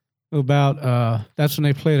 That's when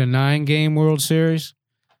they played a 9-game World Series,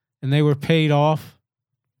 and they were paid off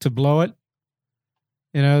to blow it.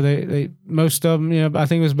 They most of them, I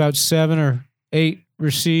think it was about 7 or 8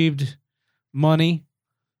 received money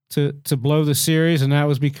to blow the series, and that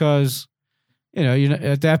was because,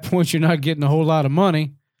 at that point you're not getting a whole lot of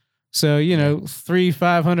money, So,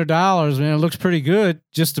 $300-$500, man, it looks pretty good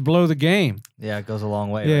just to blow the game. Yeah, it goes a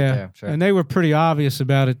long way Yeah. right there. Sure. And they were pretty obvious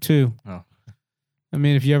about it too. Oh. I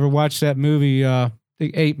mean, if you ever watch that movie, The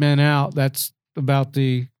 8 Men Out, that's about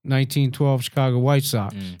the 1912 Chicago White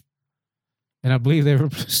Sox. Mm. And I believe their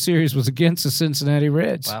series was against the Cincinnati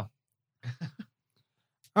Reds. Wow.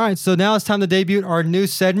 All right, so now it's time to debut our new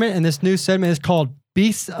segment, and this new segment is called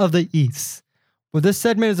Beasts of the East. What this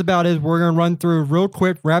segment is about is we're going to run through real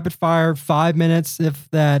quick, rapid fire, 5 minutes, if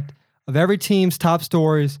that, of every team's top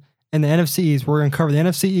stories in the NFC East. We're going to cover the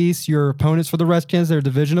NFC East, your opponents for the Redskins, their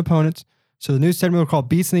division opponents. So the new segment we're called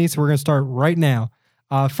Beasts of the East. We're going to start right now.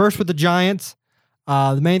 First with the Giants.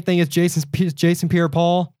 The main thing is Jason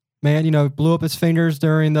Pierre-Paul. Man, blew up his fingers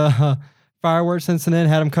during the fireworks incident,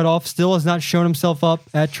 had him cut off. Still has not shown himself up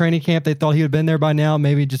at training camp. They thought he would have been there by now,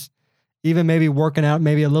 maybe working out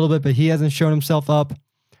maybe a little bit, but he hasn't shown himself up.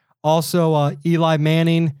 Also, Eli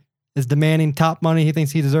Manning is demanding top money. He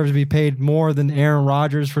thinks he deserves to be paid more than Aaron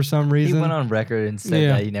Rodgers for some reason. He went on record and said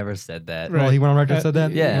that. He never said that. Well, he went on record and said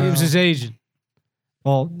that? Yeah. He was his agent.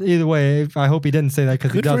 Well, either way, I hope he didn't say that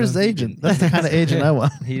because he Good for his doesn't. agent. That's the kind of agent I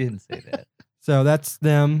want. He didn't say that. So that's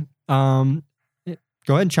them.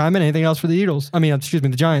 Go ahead and chime in. Anything else for the Eagles?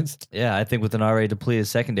 The Giants. Yeah, I think with an already depleted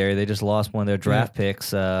secondary, they just lost one of their draft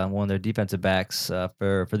picks, one of their defensive backs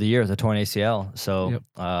for the year, the torn ACL. So,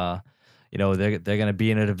 they're going to be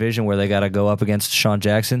in a division where they got to go up against Sean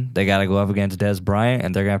Jackson, they got to go up against Des Bryant,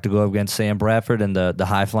 and they're going to have to go up against Sam Bradford and the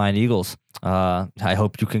high flying Eagles. I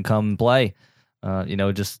hope you can come and play.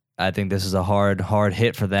 I think this is a hard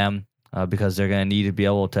hit for them because they're going to need to be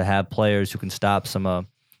able to have players who can stop some of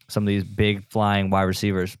these big flying wide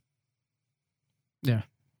receivers. Yeah,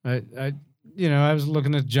 I was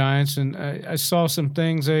looking at the Giants and I saw some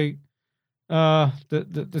things. The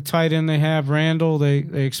tight end they have, Randall, they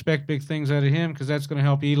expect big things out of him because that's going to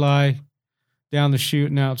help Eli down the chute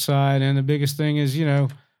and outside. And the biggest thing is,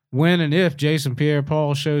 when and if Jason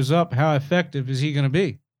Pierre-Paul shows up, how effective is he going to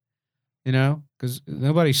be? Because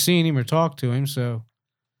nobody's seen him or talked to him, so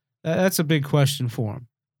that's a big question for him.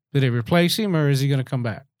 Did they replace him, or is he going to come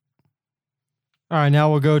back? All right,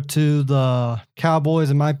 now we'll go to the Cowboys,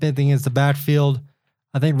 and my big thing is the backfield.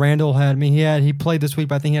 I think Randall he played this week,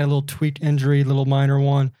 but I think he had a little tweak injury, little minor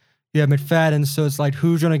one. You have McFadden, so it's like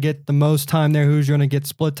who's going to get the most time there, who's going to get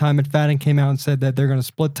split time. McFadden came out and said that they're going to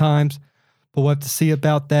split times, but we'll have to see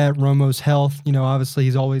about that. Romo's health, obviously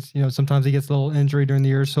he's always, sometimes he gets a little injury during the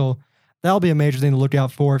year, so that'll be a major thing to look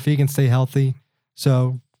out for if he can stay healthy.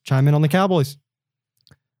 So chime in on the Cowboys.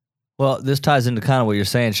 Well, this ties into kind of what you're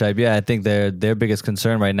saying, Shipe. Yeah, I think their biggest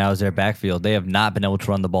concern right now is their backfield. They have not been able to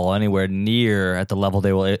run the ball anywhere near at the level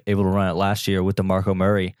they were able to run it last year with DeMarco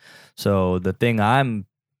Murray. So the thing I'm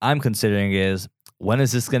considering is, when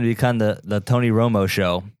is this going to become the Tony Romo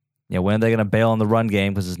show? When are they going to bail on the run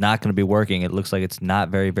game because it's not going to be working? It looks like it's not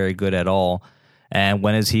very, very good at all. And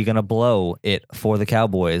when is he going to blow it for the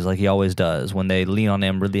Cowboys like he always does when they lean on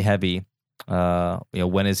him really heavy?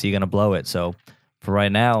 When is he going to blow it? So for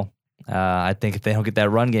right now, I think if they don't get that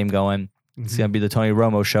run game going, it's going to be the Tony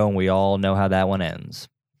Romo show, and we all know how that one ends.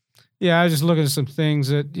 Yeah, I was just looking at some things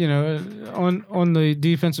that, on the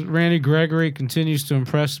defense, Randy Gregory continues to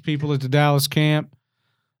impress people at the Dallas camp.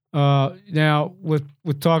 Now, with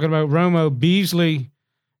talking about Romo, Beasley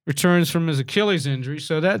returns from his Achilles injury,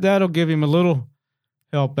 so that'll give him a little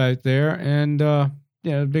help out there. And,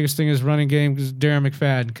 the biggest thing is running game is Darren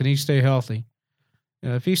McFadden. Can he stay healthy?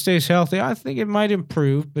 If he stays healthy, I think it might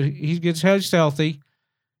improve, but he gets healthy,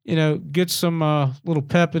 gets some little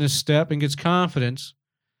pep in his step and gets confidence,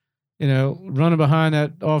 running behind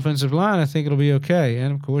that offensive line, I think it'll be okay.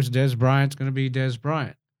 And, of course, Des Bryant's going to be Des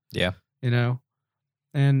Bryant. Yeah.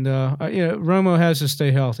 And, Romo has to stay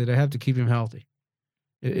healthy. They have to keep him healthy.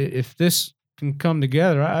 If this can come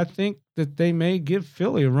together, I think that they may give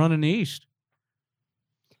Philly a run in the East.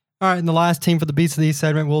 All right, and the last team for the Beats of the East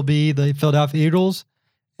segment will be the Philadelphia Eagles.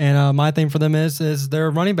 And my thing for them is their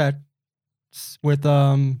running back with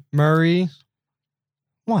Murray.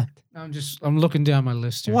 What? I'm looking down my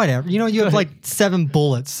list here. Whatever. You have like 7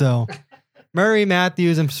 bullets. So Murray,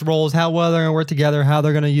 Matthews, and Sproles, how well they're going to work together, how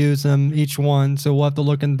they're going to use them, each one. So we'll have to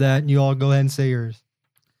look into that. You all go ahead and say yours.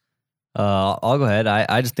 I'll go ahead.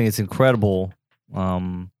 I just think it's incredible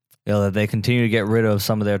that they continue to get rid of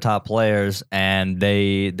some of their top players, and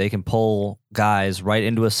they can pull guys right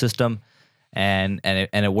into a system, and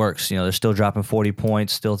it works. They're still dropping 40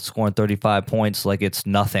 points, still scoring 35 points like it's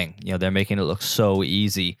nothing. They're making it look so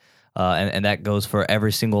easy. And that goes for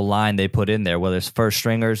every single line they put in there, whether it's first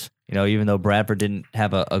stringers. Even though Bradford didn't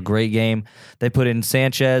have a great game, they put in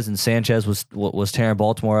Sanchez, and Sanchez was tearing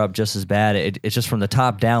Baltimore up just as bad. It's just from the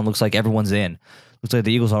top down, looks like everyone's in. Looks like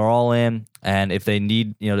the Eagles are all in, and if they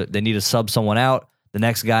need to sub someone out, the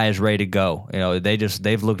next guy is ready to go.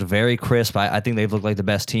 They've looked very crisp. I think they've looked like the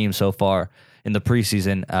best team so far in the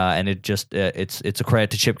preseason, and it's a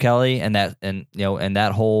credit to Chip Kelly and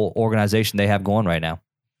that whole organization they have going right now.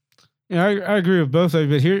 Yeah, I agree with both of you,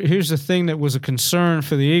 but here's the thing that was a concern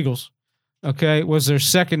for the Eagles, okay, was their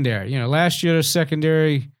secondary. Last year their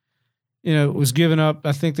secondary, was given up.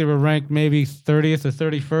 I think they were ranked maybe 30th or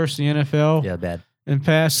 31st in the NFL. Yeah, bad. In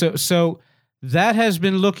pass. So that has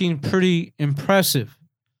been looking pretty impressive,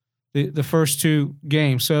 the first two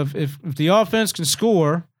games. So if the offense can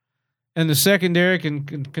score and the secondary can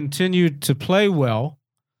continue to play well,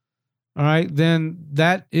 all right, then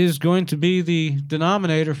that is going to be the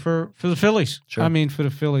denominator for the Phillies. Sure. I mean, for the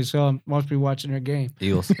Phillies. So I must be watching their game.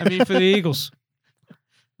 Eagles. I mean, for the Eagles.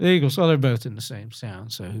 The Eagles. Oh, they're both in the same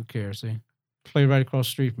sound, so who cares? They play right across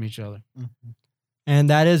the street from each other. And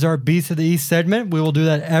that is our Beast of the East segment. We will do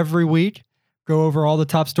that every week. Go over all the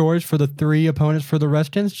top stories for the three opponents for the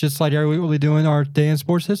Redskins, just like every week we'll be doing our Day in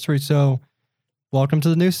Sports History. So welcome to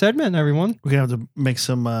the new segment, everyone. We're gonna have to make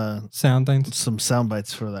some Sound things. sound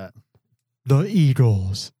bites for that, The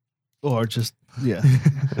Eagles. or just Okay.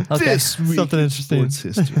 this week Something in interesting. sports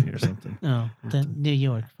history or something. No, the New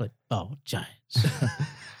York Football Giants.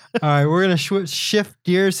 All right, we're going to shift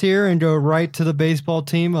gears here and go right to the baseball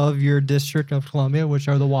team of your District of Columbia, which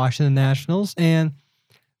are the Washington Nationals. And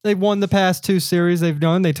they've won the past two series they've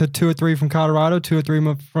done. They took 2 or 3 from Colorado, 2 or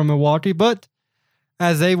 3 from Milwaukee. But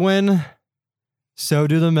as they win, so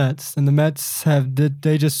do the Mets. And the Mets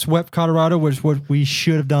they just swept Colorado, which is what we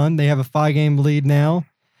should have done. They have a 5-game lead now.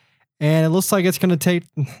 And it looks like it's going to take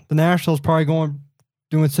the Nationals probably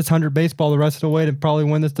doing 600 baseball the rest of the way to probably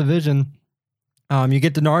win this division. You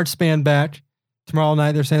get Denard Span back tomorrow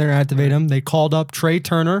night. They're saying they're going to activate him. They called up Trey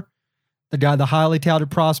Turner, the highly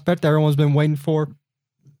touted prospect everyone's been waiting for.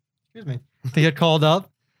 Excuse me. To get called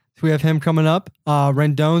up. So we have him coming up.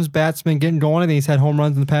 Rendon's bat's been getting going. I think he's had home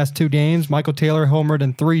runs in the past 2 games. Michael Taylor homered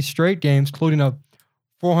in 3 straight games, including a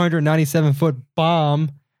 497-foot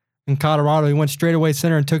bomb in Colorado. He went straight away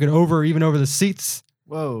center and took it even over the seats.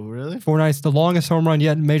 Whoa, really? 4 nights, the longest home run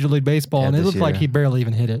yet in Major League Baseball, Yeah, and it this looked like year. he barely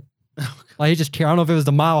even hit it. Like he just I don't know if it was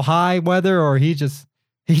the mile high weather or he just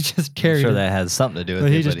I'm carried sure it. that has something to do with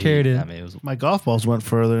But it. he just carried it. I mean, it was My golf balls went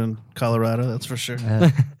further in Colorado, that's for sure.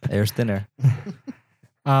 air's thinner.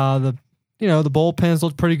 The bullpens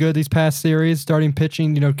looked pretty good these past series. Starting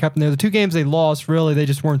pitching, kept them there. The 2 games they lost, really, they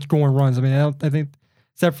just weren't scoring runs. I mean, I think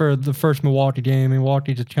except for the first Milwaukee game,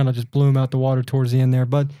 Milwaukee just kind of just blew them out the water towards the end there.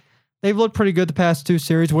 But they've looked pretty good the past 2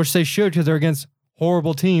 series, which they should because they're against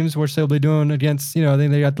horrible teams, which they'll be doing against, I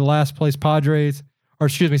think they got the last place Padres, or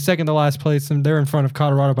second to last place, and they're in front of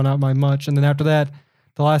Colorado, but not by much. And then after that,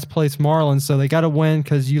 the last place Marlins. So they got to win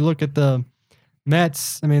because you look at the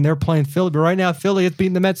Mets, I mean, they're playing Philly, but right now Philly is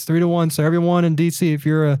beating the Mets 3-1. So everyone in DC, if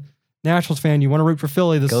you're a Nationals fan, you want to root for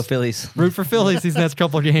Philly. Go Phillies. Root for Phillies these next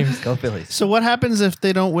couple of games. Go Phillies. So what happens if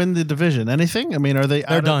they don't win the division? Anything? I mean, are they?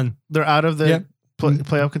 They're done. They're out of the Yep.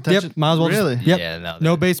 playoff contention. Yep, might as well. Really? Yep. Yeah,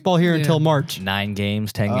 No baseball here until March. 9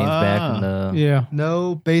 games, 10 games back from the. Yeah.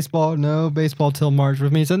 No baseball till March,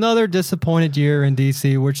 which means another disappointed year in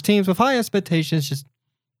DC, which teams with high expectations just,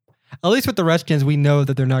 at least with the Redskins, we know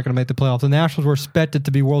that they're not going to make the playoffs. The Nationals were expected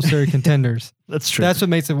to be World Series contenders. That's true. That's what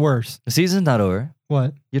makes it worse. The season's not over.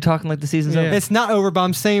 What? You're talking like the season's Yeah. over. It's not over, but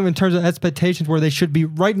I'm saying in terms of expectations where they should be,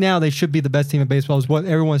 right now they should be the best team in baseball is what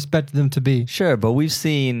everyone expected them to be. Sure, but we've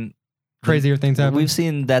seen Crazier things happen. We've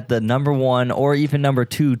seen that the number 1 or even number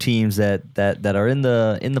 2 teams that are in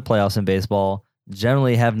the playoffs in baseball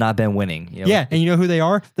generally have not been winning. Yeah, and you know who they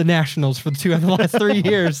are? The Nationals for the 2 of the last 3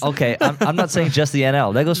 years. Okay, I'm not saying just the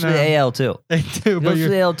NL. That goes for the AL too. They do, It but goes for you're,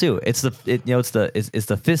 the AL too. It's the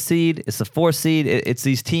 5th seed. It's the 4th seed. It's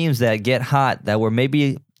these teams that get hot that were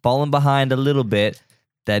maybe falling behind a little bit,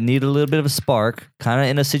 that need a little bit of a spark. Kind of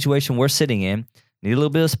in a situation we're sitting in, need a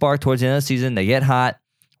little bit of spark towards the end of the season. They get hot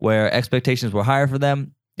where expectations were higher for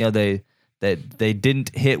them. They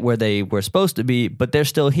didn't hit where they were supposed to be, but they're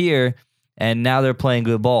still here. And now they're playing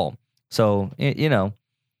good ball. So,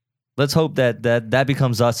 let's hope that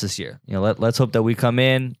becomes us this year. Let's hope that we come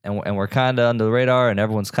in and we're kind of under the radar and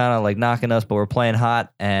everyone's kind of like knocking us, but we're playing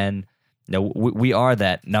hot. And we are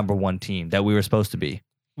that number 1 team that we were supposed to be.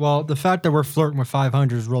 well, the fact that we're flirting with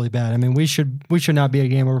 500 is really bad. I mean, we should not be a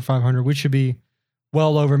game over 500. We should be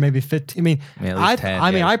well over maybe 15. I mean, at least 10. I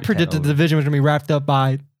Yeah, I it should be 10 predicted the over. division was going to be wrapped up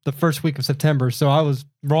by the first week of September, so I was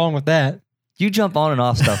wrong with that. You jump on and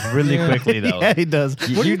off stuff really Yeah. quickly, though. Yeah, he does.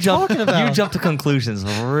 What are you talking about? You jump to conclusions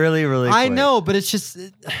really, really quick. I know, but it's just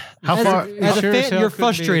How as far- A, as a Sure as fan, hell you're could be.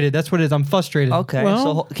 frustrated. That's what it is. I'm frustrated. Okay,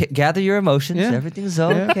 Well- so gather your emotions. Yeah. Everything's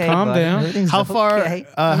okay. calm buddy. down. Everything's How far? okay.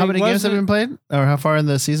 How mean, many games have wasn't- been played, or how far in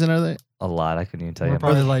the season are they? A lot. I couldn't even tell We're you.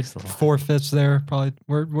 probably but like it's a lot. 4/5 there. Probably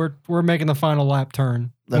we're making the final lap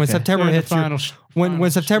turn. When Okay. September They're in the hits, final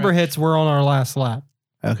when September stretch. hits, we're on our last lap.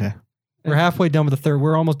 Okay. We're halfway done with the third.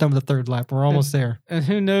 We're almost done with the third lap. We're almost there. And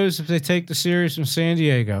who knows if they take the series from San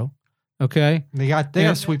Diego? Okay, They got Yeah.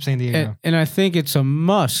 to sweep San Diego. and I think it's a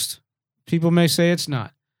must. People may say it's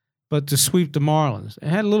not, but to sweep the Marlins. They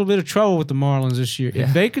had a little bit of trouble with the Marlins this year. Yeah.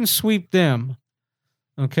 If they can sweep them,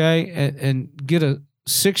 okay, and get a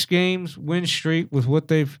 6 games win streak with what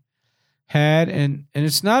they've had, and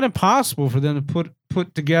it's not impossible for them to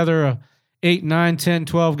put together a 8, 9, 10,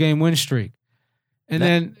 12 game win streak. And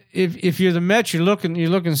then if you're the Mets, you're looking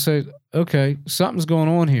and say, okay, something's going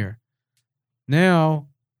on here. Now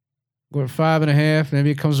we're at 5.5, maybe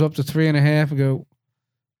it comes up to 3.5, and go,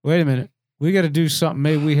 wait a minute, we got to do something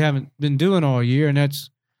maybe we haven't been doing all year, and that's,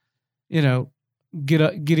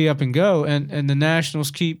 giddy up and go. And the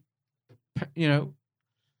Nationals keep,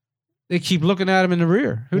 they keep looking at them in the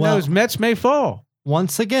rear. Who Well- knows? Mets may fall.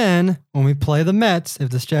 Once again, when we play the Mets, if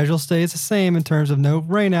the schedule stays the same in terms of no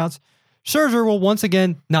rainouts, Scherzer will once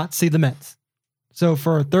again not see the Mets. So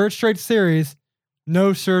for a third straight series,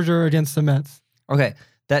 no Scherzer against the Mets. Okay,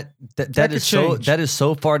 that could is so change. that is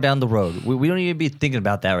so far down the road. We don't need to be thinking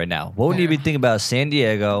about that right now. What we need to be thinking about is San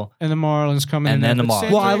Diego. And the Marlins coming And in. then there. the But Marlins.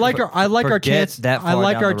 San Well, I Diego- like our forget chance. that I far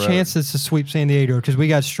like down our the road. chances to sweep San Diego because we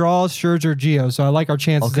got Straws, Scherzer, Gio. So I like our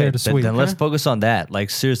chances Okay, there to sweep. then let's focus on that. Like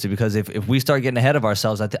seriously, because if we start getting ahead of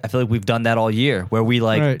ourselves, I feel like we've done that all year, where we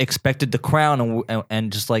like Right. expected the crown and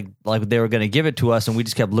just like they were going to give it to us, and we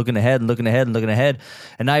just kept looking ahead and looking ahead and looking ahead,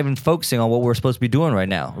 and not even focusing on what we're supposed to be doing right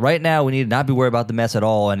now. Right now, we need to not be worried about the Mets at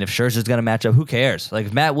all. And if Scherzer's going to match up, who cares?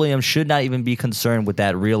 Like Matt Williams should not even be concerned with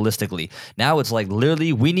that realistically. Now it's like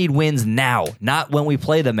literally we need wins now, not when we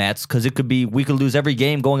play the Mets, because we could lose every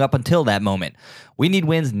game going up until that moment. We need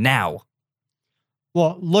wins now.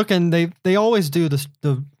 Well, looking, they always do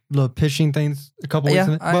the pitching things a couple Yeah,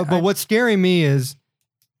 weeks. But what's scaring me is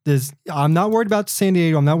I'm not worried about San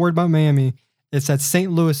Diego. I'm not worried about Miami. It's that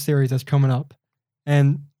St. Louis series that's coming up,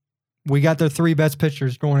 and we got their 3 best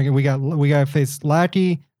pitchers going again. We got to face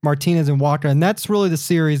Lackey, Martinez, and Walker, and that's really the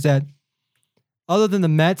series that, other than the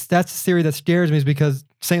Mets, that's the series that scares me, is because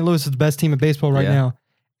St. Louis is the best team in baseball right Yeah. now,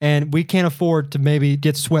 and we can't afford to maybe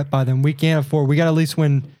get swept by them. We can't afford. We got to at least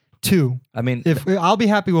win 2. I mean, If I'll be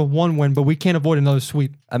happy with 1 win, but we can't avoid another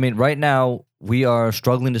sweep. right now we are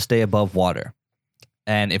struggling to stay above water.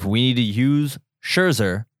 And if we need to use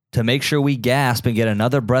Scherzer to make sure we gasp and get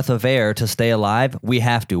another breath of air to stay alive, we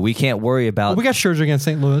have to. We can't worry about. Well, we got Scherzer against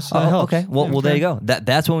St. Louis. So that Oh, helps. okay. Well, there you go.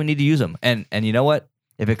 That's when we need to use them. And you know what?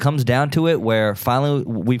 If it comes down to it, where finally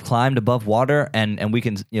we've climbed above water and we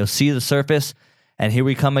can see the surface, and here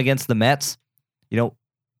we come against the Mets,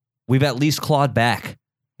 we've at least clawed back.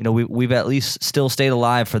 We've at least still stayed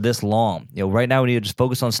alive for this long. Right now we need to just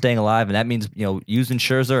focus on staying alive, and that means using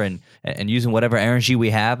Scherzer and using whatever energy we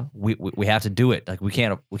have. We have to do it. Like we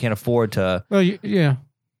can't afford to. Well, yeah.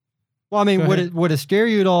 Well, I mean, Go would it scare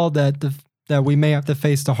you at all that that we may have to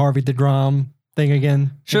face the Harvey DeGrom thing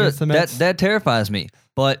again? Sure, against the Mets? that terrifies me.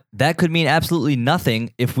 But that could mean absolutely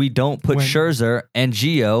nothing if we don't put When- Scherzer and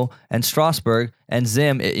Gio and Strasburg and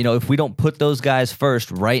Zim. If we don't put those guys first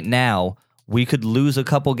right now, we could lose a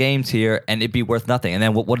couple games here and it'd be worth nothing. And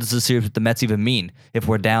then what does the series with the Mets even mean if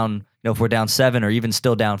we're down? If we're down 7 or even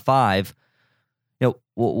still down 5,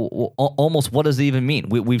 almost what does it even mean?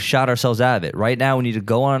 We've shot ourselves out of it. Right now, we need to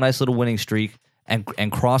go on a nice little winning streak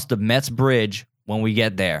and cross the Mets bridge when we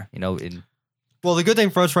get there. Well, the good thing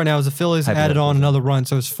for us right now is the Phillies added on another run,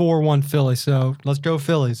 so it's 4-1 Phillies. So let's go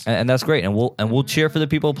Phillies. And that's great, and we'll cheer for the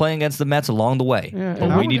people playing against the Mets along the way. Yeah,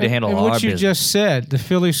 But we need to handle and our what you business. just said, the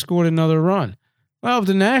Phillies scored another run. Well, if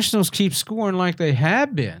the Nationals keep scoring like they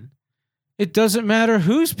have been, it doesn't matter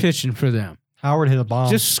who's pitching for them. Howard hit a bomb.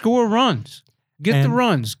 Just score runs. Get the And-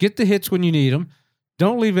 runs. Get the hits when you need them.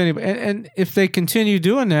 Don't leave anybody. And if they continue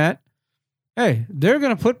doing that, hey, they're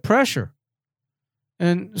going to put pressure.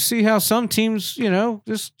 And see how some teams,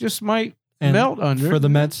 just might And melt under for it. the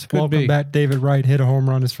Mets. Could Welcome be. back, David Wright hit a home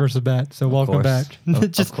run his first at bat. So welcome course. back.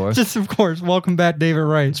 Of course. Just of course. Welcome back, David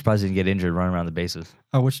Wright. I'm surprised he didn't get injured running around the bases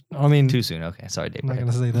I mean, too soon. Okay, sorry, Dave. I'm not Go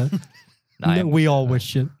gonna ahead. say that. No, I am- We all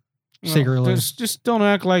wish it. Well, Secretly. just don't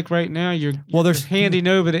act like right now you're There's handing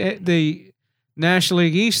over the National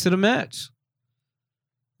League East to the Mets.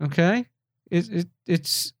 Okay? it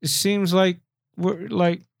seems like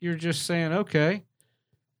you're just saying, okay,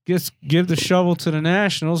 give the shovel to the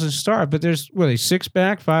Nationals and start. But there's they 6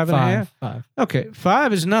 back, 5.5? 5. Okay,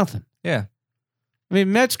 5 is nothing. Yeah. I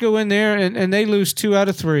mean, Mets go in there and they lose 2 out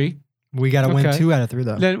of 3. We got to win Okay. 2 out of 3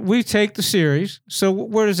 though. Then we take the series. So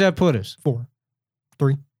where does that put us? 4,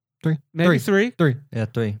 3, Maybe 3. 3? Yeah,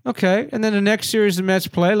 3. Okay. And then the next series the Mets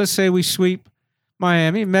play, let's say we sweep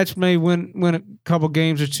Miami. Mets may win a couple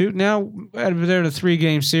games or 2. Now they're in a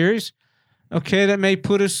 3-game series. Okay, that may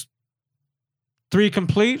put us 3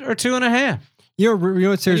 complete or 2.5. You know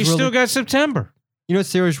what And series you really? still got September. You know what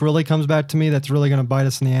series really comes back to me that's really going to bite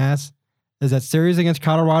us in the ass is that series against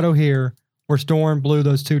Colorado here where Storm blew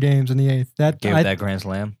those 2 games in the 8th. Gave that Grand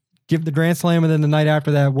Slam. Give the Grand Slam, and then the night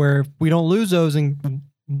after that where if we don't lose those and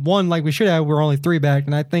won like we should have, we're only 3 back,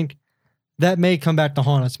 and I think that may come back to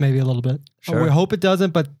haunt us maybe a little bit. Sure. We hope it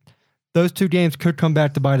doesn't, but those 2 games could come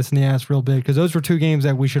back to bite us in the ass real big because those were 2 games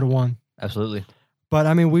that we should have won. Absolutely. But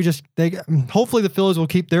I mean, hopefully the Phillies will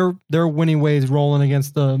keep their winning ways rolling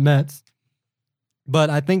against the Mets. But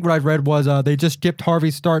I think what I read was they just skipped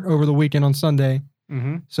Harvey's start over the weekend on Sunday.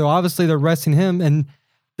 Mm-hmm. So obviously they're resting him. And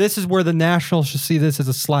this is where the Nationals should see this as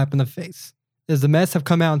a slap in the face. Is the Mets have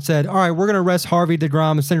come out and said, all right, we're going to rest Harvey,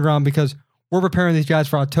 DeGrom, and Syndergaard because we're preparing these guys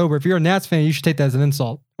for October. If you're a Nats fan, you should take that as an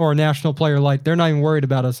insult. Or a national player like, they're not even worried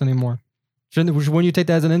about us anymore. Wouldn't you take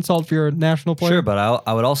that as an insult if you're a national player? Sure, but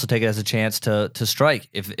I would also take it as a chance to strike.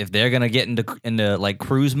 If they're gonna get into like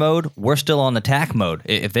cruise mode, we're still on attack mode.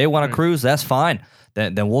 If they want to cruise, that's fine.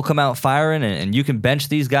 Then we'll come out firing, and you can bench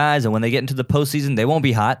these guys. And when they get into the postseason, they won't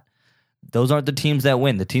be hot. Those aren't the teams that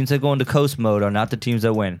win. The teams that go into coast mode are not the teams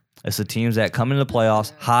that win. It's the teams that come into the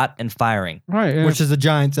playoffs hot and firing. Right. And Which is the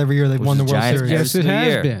Giants every year. They've Which won the is World Giants Series. every yes, it single has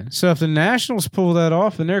year. been. So if the Nationals pull that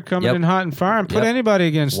off and they're coming Yep. in hot and firing, put Yep. anybody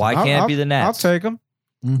against Why them. can't it be the Nats? I'll take them.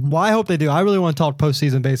 Well, I hope they do. I really want to talk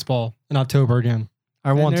postseason baseball in October again.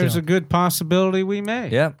 I want There's to. a good possibility we may.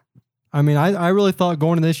 Yeah. I mean, I really thought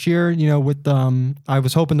going into this year, with I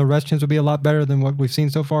was hoping the Redskins would be a lot better than what we've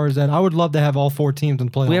seen so far. Is that I would love to have all 4 teams in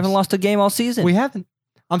the playoffs. We haven't lost a game all season. We haven't.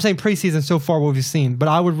 I'm saying preseason so far what we've seen, but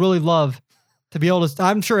I would really love to be able to.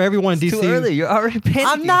 I'm sure everyone in It's DC. too early. You're already panicking.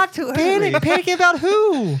 I'm not too early. panicking about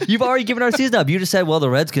who. You've already given our season up. You just said, well, the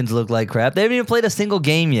Redskins look like crap. They haven't even played a single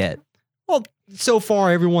game yet. Well, so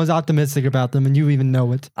far everyone's optimistic about them, and you even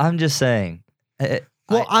know it. I'm just saying.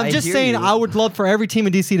 Well, I'm just hear saying you. I would love for every team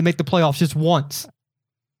in DC to make the playoffs just once.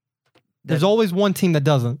 There's always one team that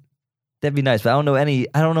doesn't. That'd be nice, but I don't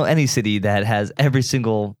know any city that has every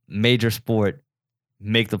single major sport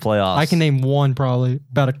make the playoffs. I can name one probably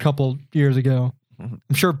about a couple years ago. I'm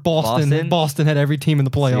sure Boston had every team in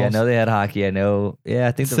the playoffs. See, I know they had hockey. I know. Yeah,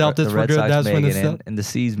 I think the Celtics Red were good. Sox That's may when the get in, and the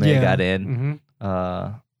Seas may Yeah. got in.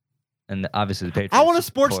 Mm-hmm. And obviously the Patriots. I want a of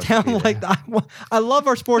sports course, town be there. like I love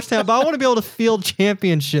our sports town, but I want to be able to field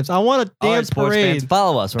championships. I want a All damn right, sports parade. fans,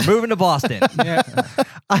 follow us. We're moving to Boston. Yeah.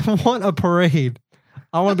 I want a parade.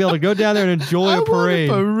 I want to be able to go down there and enjoy a parade.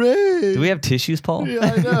 Parade. Do we have tissues, Paul?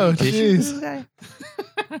 Yeah, I know. Tissues? Jeez.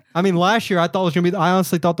 I mean, last year I thought it was gonna be. I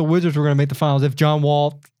honestly thought the Wizards were gonna make the finals if John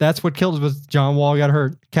Wall. That's what killed us was John Wall got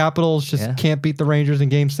hurt. Capitals just Yeah. can't beat the Rangers in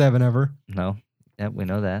Game 7 ever. No. Yeah, we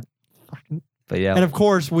know that. But yeah, And of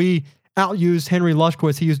course, we outused Henry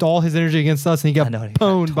Lushkowitz. He used all his energy against us, and he I got know, he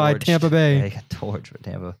pwned by torched. Tampa Bay. Yeah, he got torched for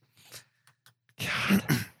Tampa.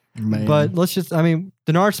 Man. But let's just,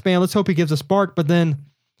 Denard Span, let's hope he gives a spark. But then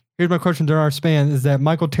here's my question, Denard Span, is that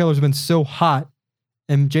Michael Taylor's been so hot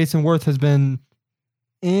and Jason Worth has been,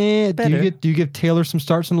 do Better. you give Taylor some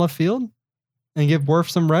starts in left field and give Worth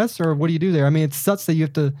some rest? Or what do you do there? I mean, it sucks that you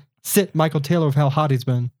have to sit Michael Taylor with how hot he's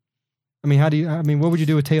been. What would you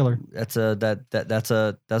do with Taylor? That's a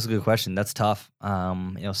good question. That's tough.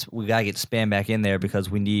 We gotta get Span back in there because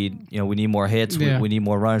we need more hits. Yeah. We need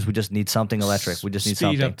more runners. We just need something electric. We just need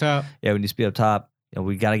Speed something. up top. Yeah, we need speed up top.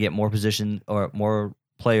 We got to get more position or more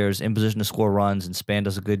players in position to score runs, and Span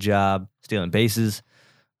does a good job stealing bases,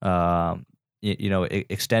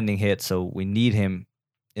 extending hits. So we need him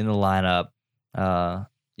in the lineup.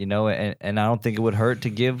 And I don't think it would hurt to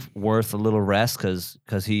give Worth a little rest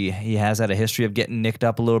because he has had a history of getting nicked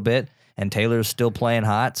up a little bit, and Taylor's still playing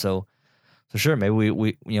hot. So sure, maybe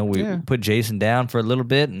we put Jason down for a little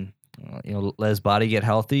bit and let his body get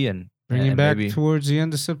healthy and Bring him and back maybe towards the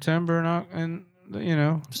end of September and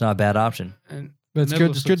it's not a bad option. and But it's Middle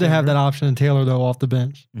good. of It's good to have September. that option in Taylor though off the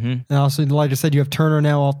bench. Mm-hmm. And also, like I said, you have Turner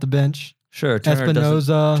now off the bench. Sure, Turner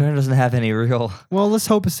doesn't have any real. Well, let's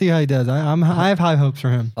hope and see how he does. I have high hopes for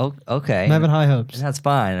him. Oh, okay, I'm having high hopes. that's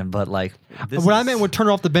fine. But like, What I meant with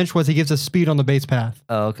Turner off the bench was he gives us speed on the base path,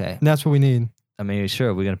 Oh, okay. and that's what we need. I mean,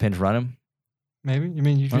 sure, we're gonna pinch run him. Maybe. I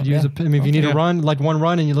mean, you could Oh, use yeah. a. I mean, if you need Yeah. a run, like one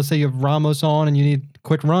run, and let's say you have Ramos on, and you need a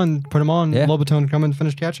quick run, put him on. Yeah. Lobaton come and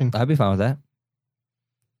finish catching. I'd be fine with that.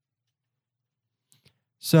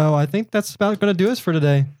 So I think that's about going to do us for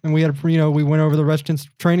today. And we had, we went over the Redskins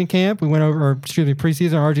training camp. We went over,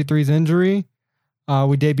 preseason RG3's injury.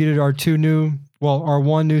 We debuted our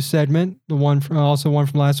one new segment, one from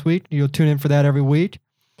last week. You'll tune in for that every week.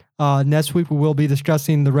 Next week we will be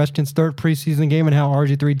discussing the Redskins' third preseason game and how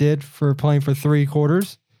RG3 did for playing for 3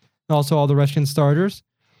 quarters, and also all the Redskins starters.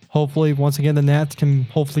 Hopefully, once again, the Nats can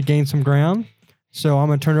hopefully gain some ground. So I'm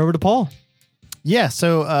going to turn it over to Paul. Yeah.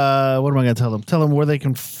 So what am I going to tell them? Tell them where they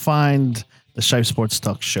can find the Shipe Sports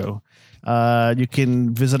Talk show. You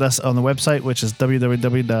can visit us on the website, which is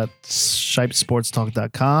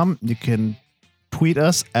www.shipesportstalk.com. You can tweet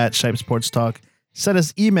us at Shipe Sports Talk. Send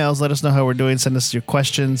us emails. Let us know how we're doing. Send us your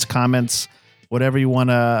questions, comments, whatever you want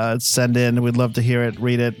to send in. We'd love to hear it,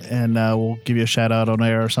 read it, and we'll give you a shout out on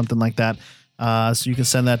air or something like that. So you can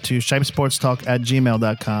send that to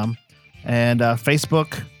shipesportstalk@gmail.com. And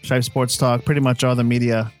Facebook, Shipe Sports Talk, pretty much all the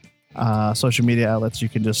media, social media outlets. You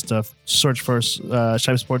can just search for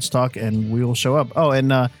Shipe Sports Talk and we will show up. Oh,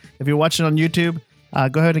 and if you're watching on YouTube,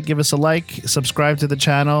 go ahead and give us a like, subscribe to the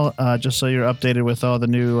channel, just so you're updated with all the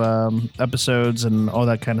new episodes and all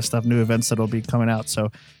that kind of stuff, new events that will be coming out.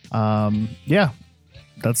 So, yeah,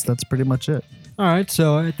 that's pretty much it. All right.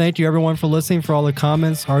 So thank you, everyone, for listening, for all the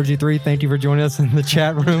comments. RG3, thank you for joining us in the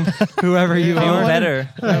chat room, whoever you Even are. better.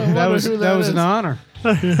 That was an honor.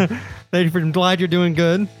 Thank you. I'm glad you're doing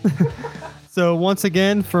good. So once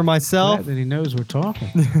again, for myself, Glad that he knows we're talking.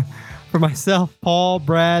 Paul,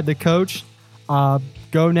 Brad, the coach,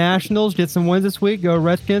 go Nationals, get some wins this week. Go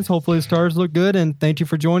Redskins. Hopefully the Stars look good. And thank you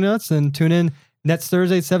for joining us. And tune in next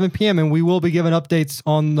Thursday at 7 p.m. And we will be giving updates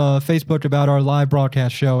on Facebook about our live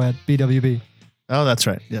broadcast show at BWB. Oh, that's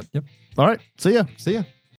right. Yep. Yep. All right. See ya. See ya.